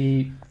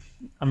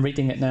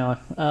reading it now.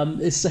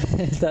 It said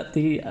that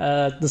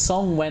the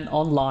song went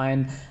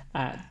online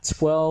at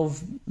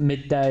 12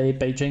 midday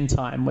Beijing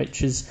time,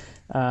 which is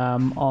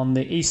on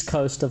the east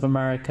coast of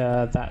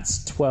America.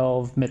 That's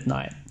 12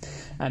 midnight,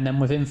 and then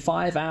within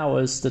 5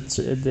 hours, he'd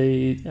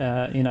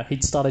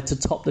started to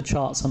top the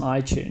charts on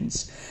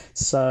iTunes.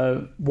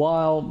 So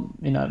while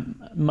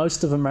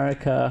most of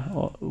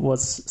America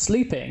was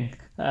sleeping,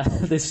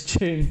 this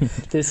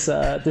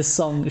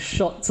song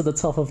shot to the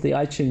top of the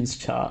iTunes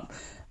chart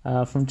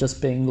from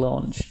just being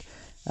launched.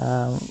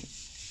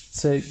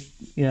 So,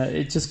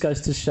 it just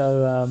goes to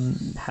show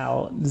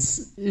how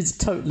it's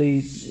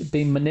totally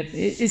been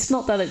manipulated. It's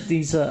not that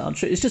these are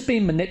untrue, it's just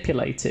being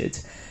manipulated.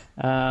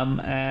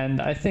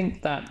 And I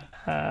think that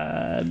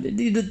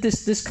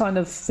this kind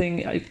of thing,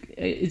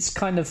 it's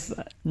kind of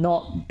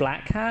not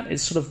black hat,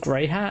 it's sort of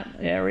grey hat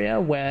area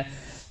where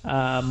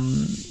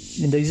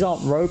these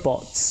aren't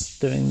robots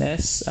doing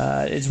this,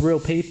 it's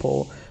real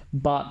people,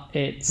 but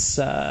it's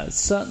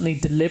certainly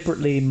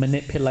deliberately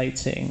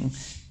manipulating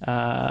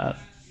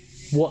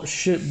what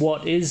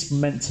is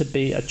meant to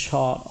be a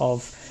chart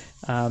of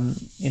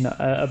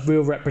a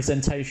real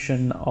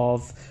representation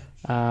of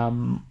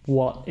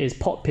what is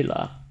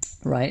popular,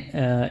 right,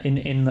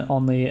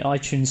 on the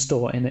iTunes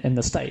store in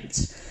the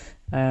States.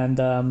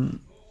 And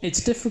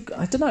it's difficult.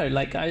 I don't know,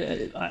 like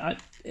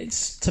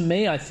it's, to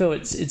me, I feel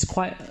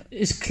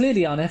it's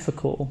clearly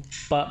unethical,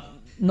 but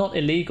not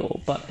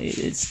illegal, but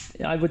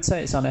I would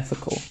say it's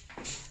unethical.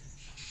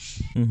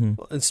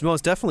 Mm-hmm. It's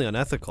most definitely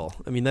unethical.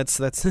 I mean, that's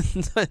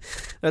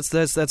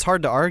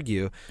hard to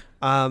argue.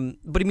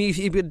 But I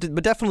mean,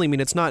 but definitely, I mean,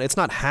 it's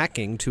not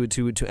hacking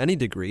to any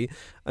degree.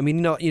 I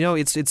mean,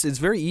 it's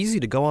very easy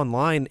to go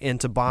online and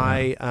to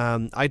buy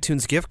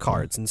iTunes gift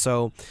cards, and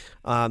so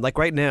like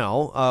right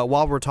now,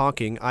 while we're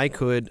talking, I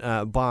could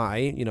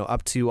buy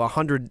up to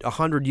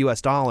 $100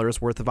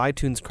 US worth of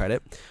iTunes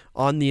credit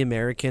on the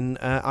American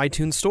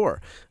iTunes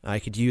store. I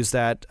could use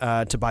that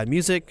to buy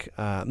music,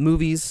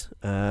 movies,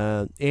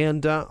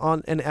 and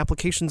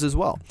applications as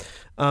well.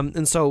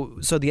 And so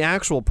the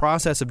actual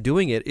process of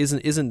doing it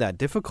isn't that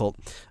difficult.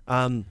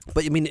 But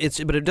I mean,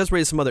 but it does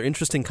raise some other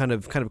interesting kind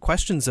of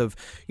questions of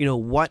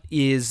what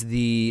is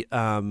the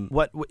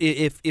what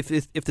if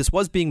this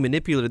was being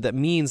manipulated, that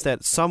means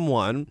that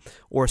someone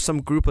or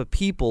some group of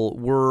people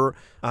were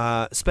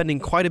spending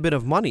quite a bit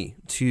of money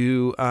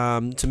to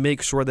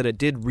make sure that it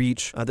did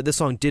reach that this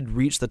song did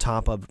reach the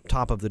top of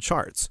the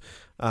charts.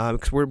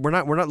 Because we're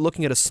not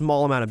looking at a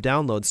small amount of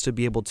downloads to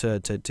be able to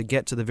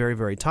get to the very,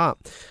 very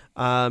top.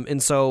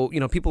 And so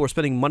people were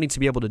spending money to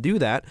be able to do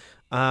that,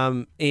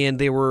 and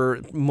they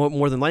were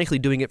more than likely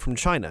doing it from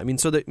China. I mean,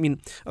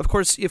 of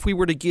course, if we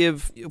were to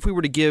give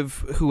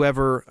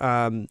whoever,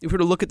 if we were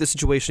to look at the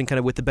situation kind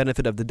of with the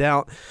benefit of the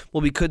doubt,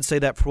 well, we could say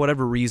that for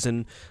whatever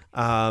reason,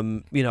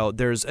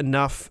 there's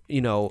enough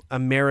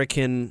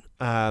American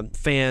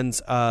fans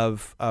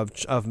of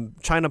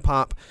China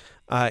pop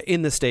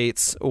in the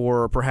States,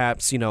 or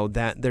perhaps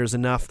that there's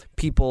enough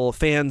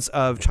fans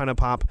of China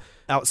pop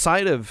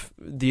outside of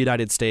the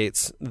United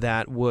States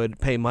that would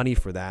pay money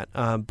for that.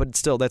 But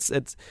still,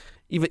 it's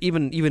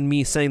even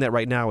me saying that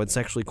right now, it's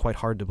actually quite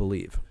hard to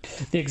believe.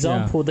 The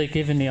example they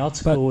give in the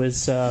article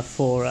is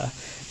for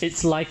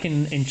it's like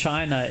in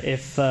China,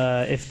 if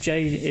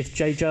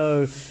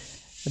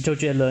Zhou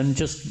Jielun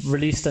just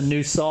released a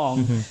new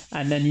song,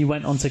 and then you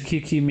went onto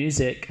QQ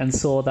Music and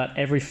saw that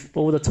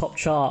all the top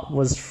chart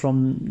was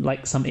from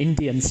like some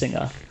Indian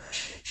singer,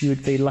 you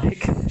would be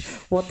like,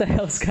 what the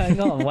hell's going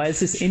on? Why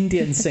has this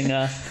Indian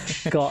singer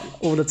got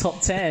all the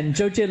top 10?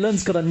 Zhou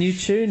Jielun's got a new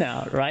tune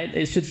out, right?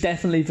 It should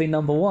definitely be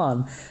number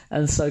one.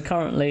 And so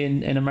currently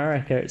in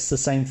America, it's the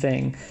same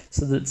thing.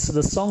 So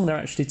the song they're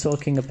actually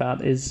talking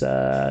about is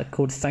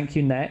called Thank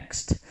You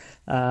Next.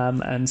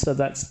 And so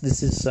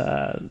this is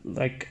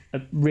like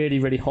a really,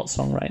 really hot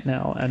song right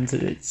now, and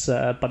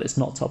but it's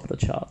not top of the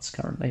charts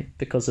currently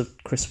because of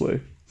Chris Wu.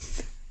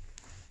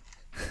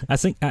 I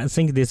think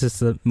this is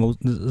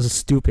the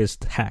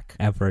stupidest hack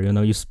ever.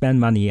 You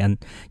spend money and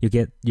you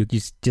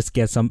just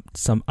get some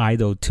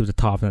idol to the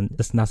top, and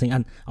it's nothing.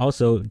 And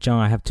also, John,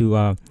 I have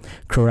to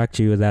correct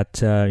you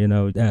that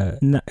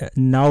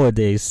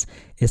nowadays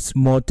it's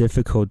more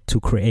difficult to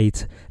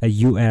create a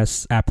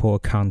US Apple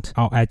account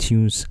or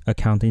iTunes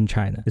account in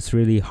China. It's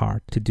really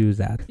hard to do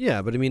that.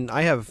 Yeah, but I mean,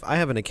 I have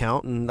an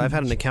account, and I've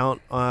had an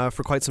account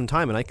for quite some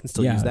time, and I can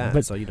still use that.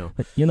 But, so you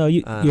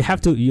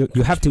have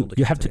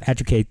to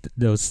educate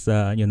those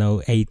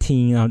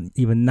 18 or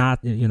even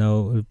not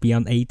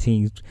beyond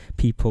 18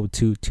 people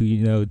to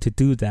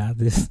do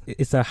that.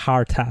 It's a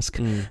hard task,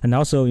 and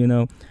also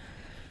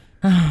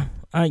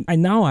I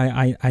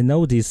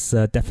know this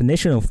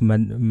definition of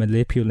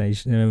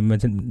manipulations.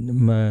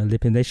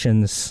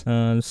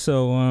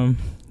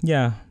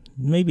 Yeah,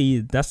 maybe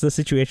that's the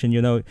situation.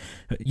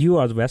 You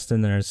are the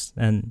Westerners,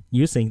 and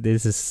you think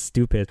this is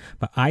stupid,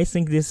 but I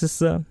think this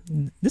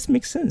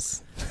makes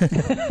sense.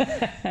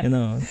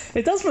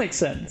 It does make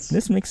sense.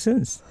 This makes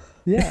sense.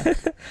 Yeah.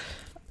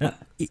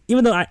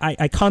 Even though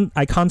I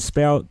can't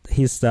spell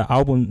his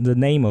album, the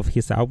name of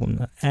his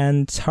album,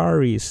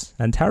 Antares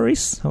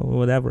or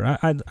whatever.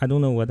 I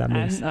don't know what that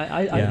means.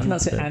 I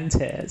pronounce it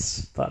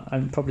Antares, but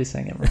I'm probably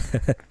saying it wrong.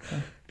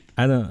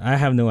 I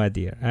have no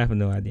idea.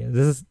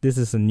 This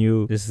is a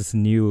new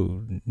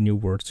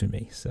word to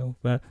me. So,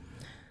 but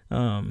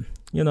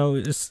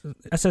it's,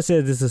 as I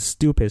said, this is a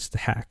stupid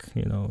hack.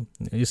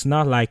 It's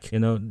not like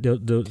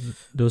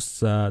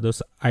those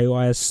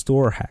iOS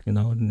store hack.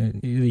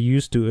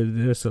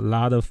 There's a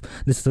lot of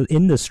this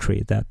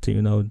industry that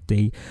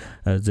they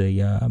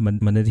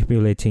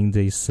manipulating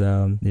this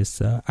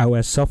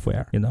iOS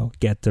software.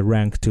 Get the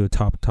rank to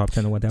top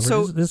 10 or whatever.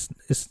 So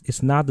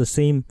it's not the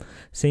same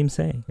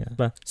thing. Yeah.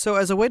 But so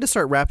as a way to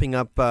start wrapping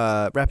up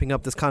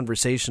this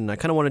conversation, I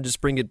kind of want to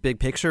just bring it big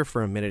picture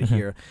for a minute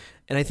here.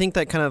 And I think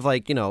that kind of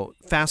like,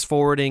 fast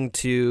forwarding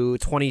to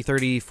 20,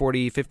 30,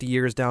 40, 50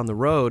 years down the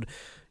road,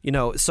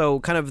 so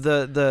kind of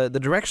the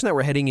direction that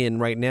we're heading in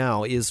right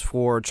now is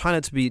for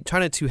China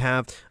to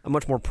have a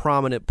much more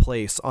prominent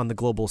place on the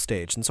global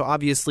stage. And so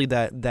obviously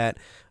that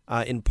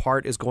in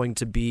part is going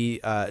to be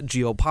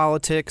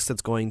geopolitics,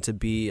 that's going to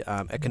be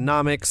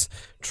economics,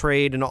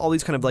 trade, and all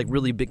these kind of like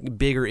really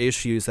bigger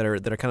issues that are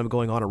kind of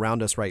going on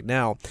around us right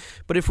now.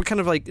 But if we kind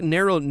of like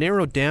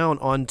narrow down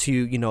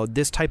onto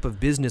this type of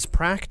business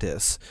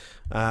practice,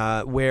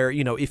 where,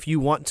 if you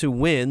want to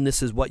win,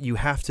 this is what you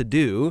have to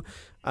do.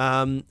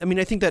 I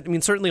think that,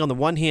 certainly on the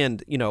one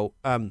hand,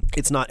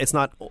 it's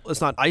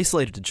not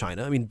isolated to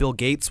China. Bill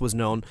Gates was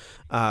known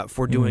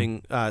for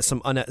doing having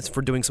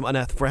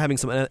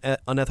some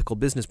unethical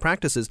business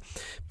practices.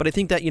 But I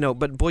think that,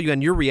 but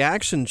Boyuan, your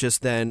reaction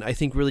just then, I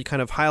think really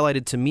kind of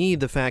highlighted to me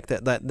the fact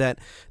that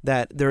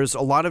there's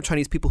a lot of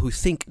Chinese people who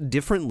think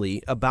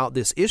differently about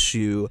this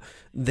issue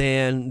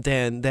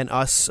than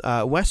us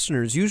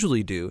Westerners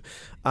usually do.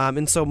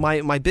 And so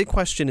my big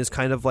question is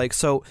kind of like,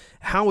 so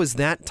how is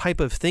that type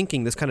of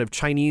thinking, this kind of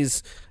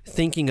Chinese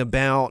thinking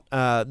about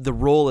the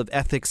role of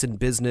ethics in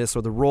business,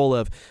 or the role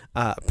of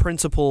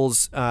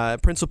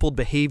principled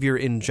behavior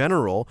in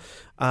general,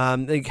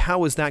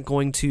 how is that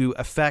going to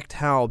affect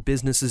how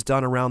business is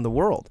done around the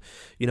world?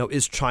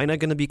 Is China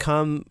going to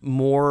become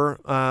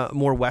more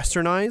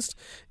Westernized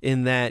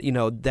in that,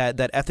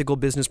 that ethical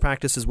business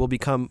practices will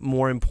become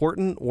more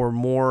important or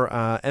more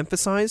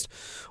emphasized?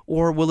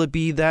 Or will it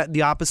be that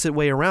the opposite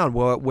way around,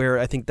 where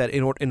I think that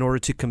in order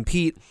to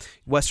compete,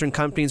 Western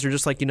companies are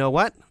just like, you know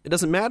what? It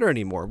doesn't matter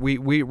anymore.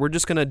 We're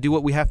just going to do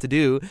what we have to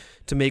do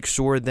to make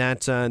sure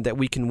that that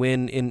we can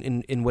win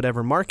in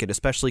whatever market,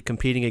 especially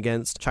competing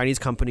against Chinese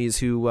companies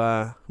who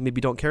maybe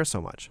don't care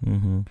so much.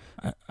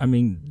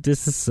 Mm-hmm.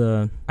 This is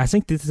I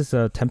think this is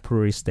a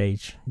temporary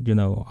stage.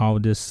 All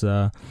this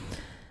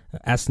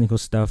ethnical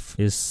stuff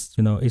is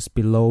is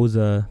below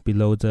the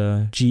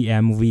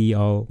GMV,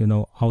 or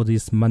all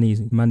this money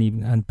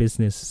and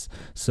business.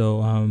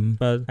 So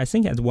but I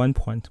think at one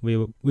point we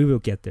will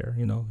get there,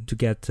 to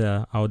get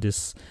all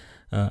this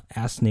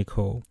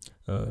ethnical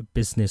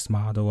business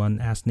model and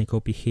ethnical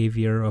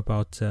behavior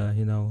about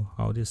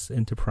all these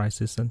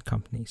enterprises and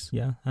companies.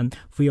 And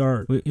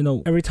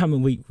every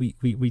time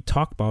we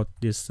talk about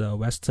this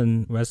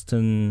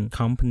Western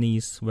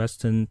companies,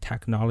 Western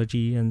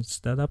technology and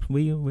startup,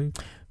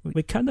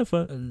 we kind of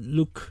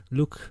look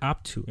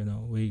up to,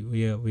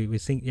 we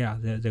think,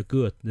 they're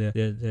good,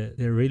 they're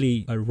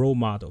really a role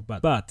model,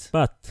 but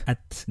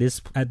at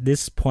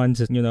this point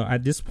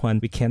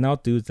we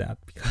cannot do that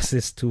because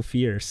it's too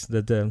fierce.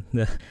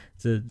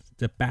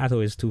 The battle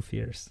is too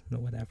fierce,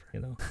 whatever,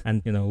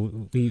 and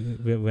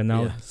we're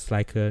now it's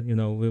like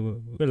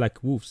we're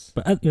like wolves.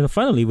 But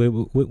finally we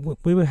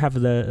will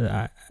have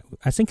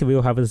I think we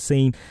will have the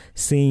same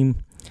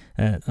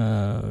how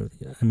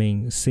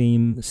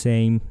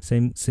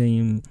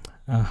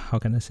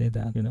can I say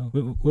that?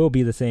 We'll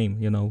be the same,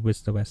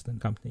 with the Western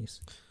companies.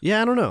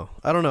 Yeah, I don't know.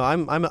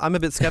 I'm a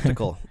bit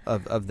skeptical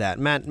of that.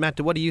 Matt,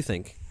 what do you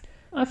think?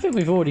 I think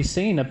we've already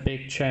seen a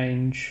big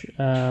change.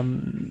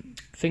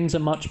 Things are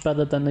much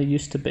better than they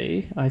used to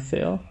be, I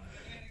feel.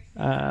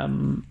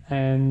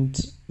 And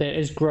there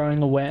is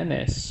growing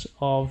awareness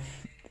of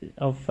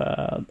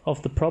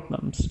the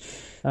problems.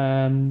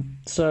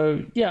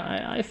 So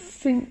I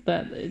think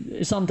that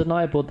it's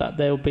undeniable that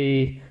there'll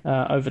be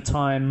over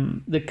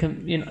time,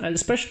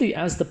 especially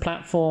as the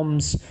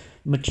platforms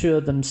mature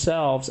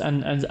themselves,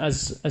 and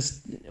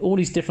as all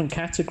these different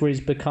categories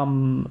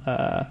become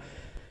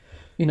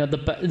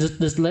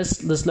there's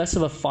less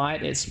of a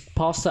fight. It's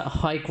past that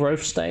high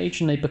growth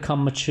stage and they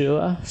become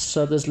mature.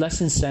 So there's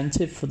less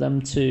incentive for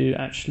them to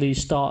actually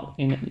start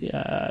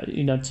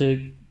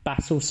to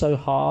battle so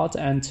hard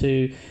and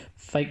to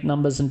fake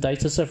numbers and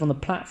data. So from the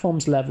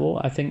platforms level,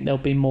 I think there'll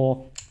be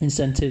more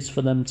incentives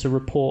for them to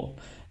report,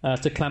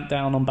 to clamp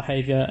down on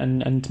behavior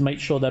and to make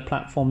sure their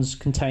platforms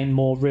contain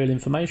more real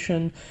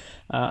information.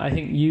 I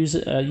think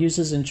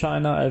users in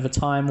China over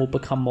time will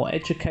become more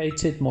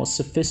educated, more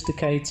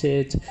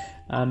sophisticated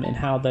in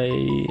how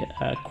they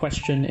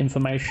question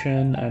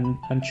information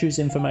and choose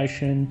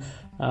information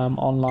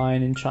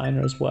online in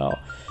China as well.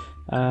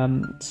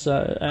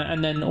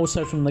 And then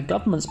also from the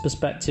government's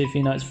perspective,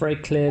 it's very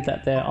clear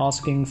that they're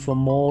asking for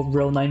more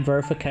real name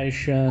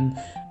verification,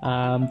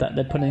 that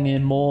they're putting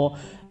in more,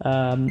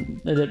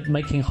 they're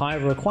making higher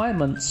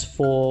requirements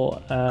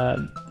for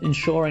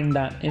ensuring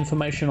that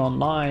information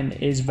online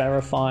is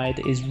verified,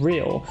 is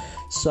real.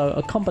 So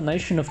a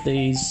combination of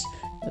these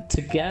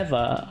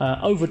together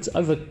over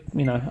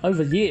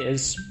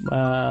years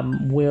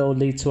will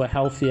lead to a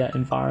healthier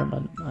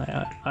environment.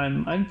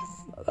 I'm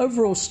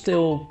overall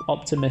still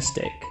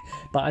optimistic,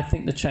 but I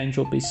think the change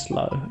will be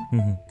slow.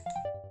 Mm-hmm.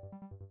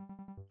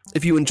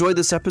 If you enjoyed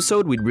this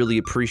episode, we'd really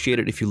appreciate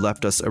it if you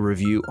left us a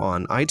review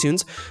on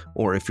iTunes,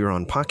 or if you're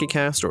on Pocket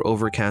Cast or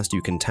Overcast,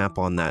 you can tap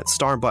on that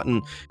star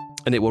button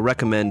and it will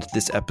recommend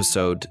this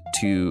episode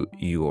to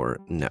your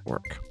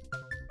network.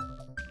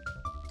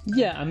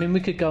 Yeah, we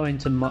could go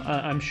into...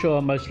 I'm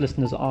sure most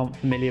listeners aren't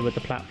familiar with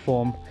the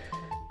platform.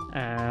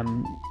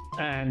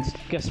 And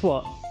guess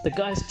what? The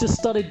guys just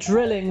started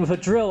drilling with a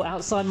drill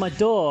outside my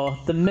door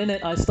the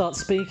minute I start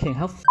speaking.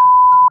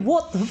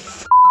 What the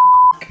f***?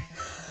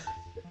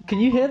 Can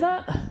you hear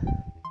that?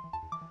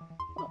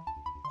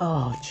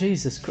 Oh,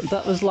 Jesus Christ.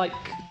 That was like...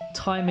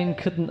 timing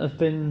couldn't have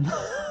been...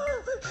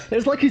 It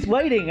was like he's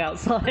waiting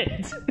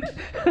outside.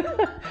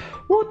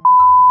 What the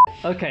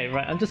f***? Okay,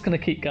 right. I'm just going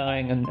to keep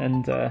going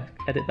and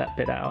edit that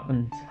bit out,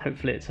 and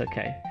hopefully it's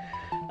okay.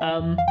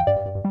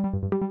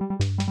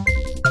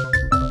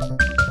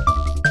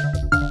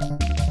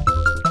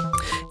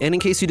 And in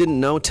case you didn't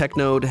know,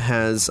 TechNode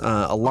has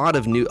a lot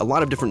of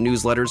different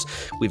newsletters.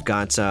 We've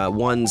got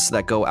ones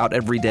that go out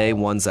every day,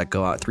 ones that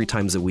go out 3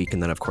 times a week,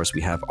 and then of course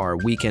we have our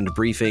weekend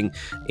briefing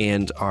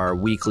and our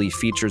weekly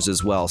features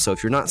as well. So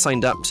if you're not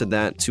signed up to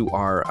that, to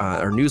our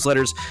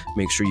newsletters,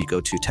 make sure you go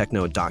to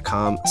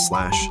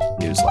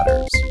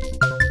technode.com/newsletters.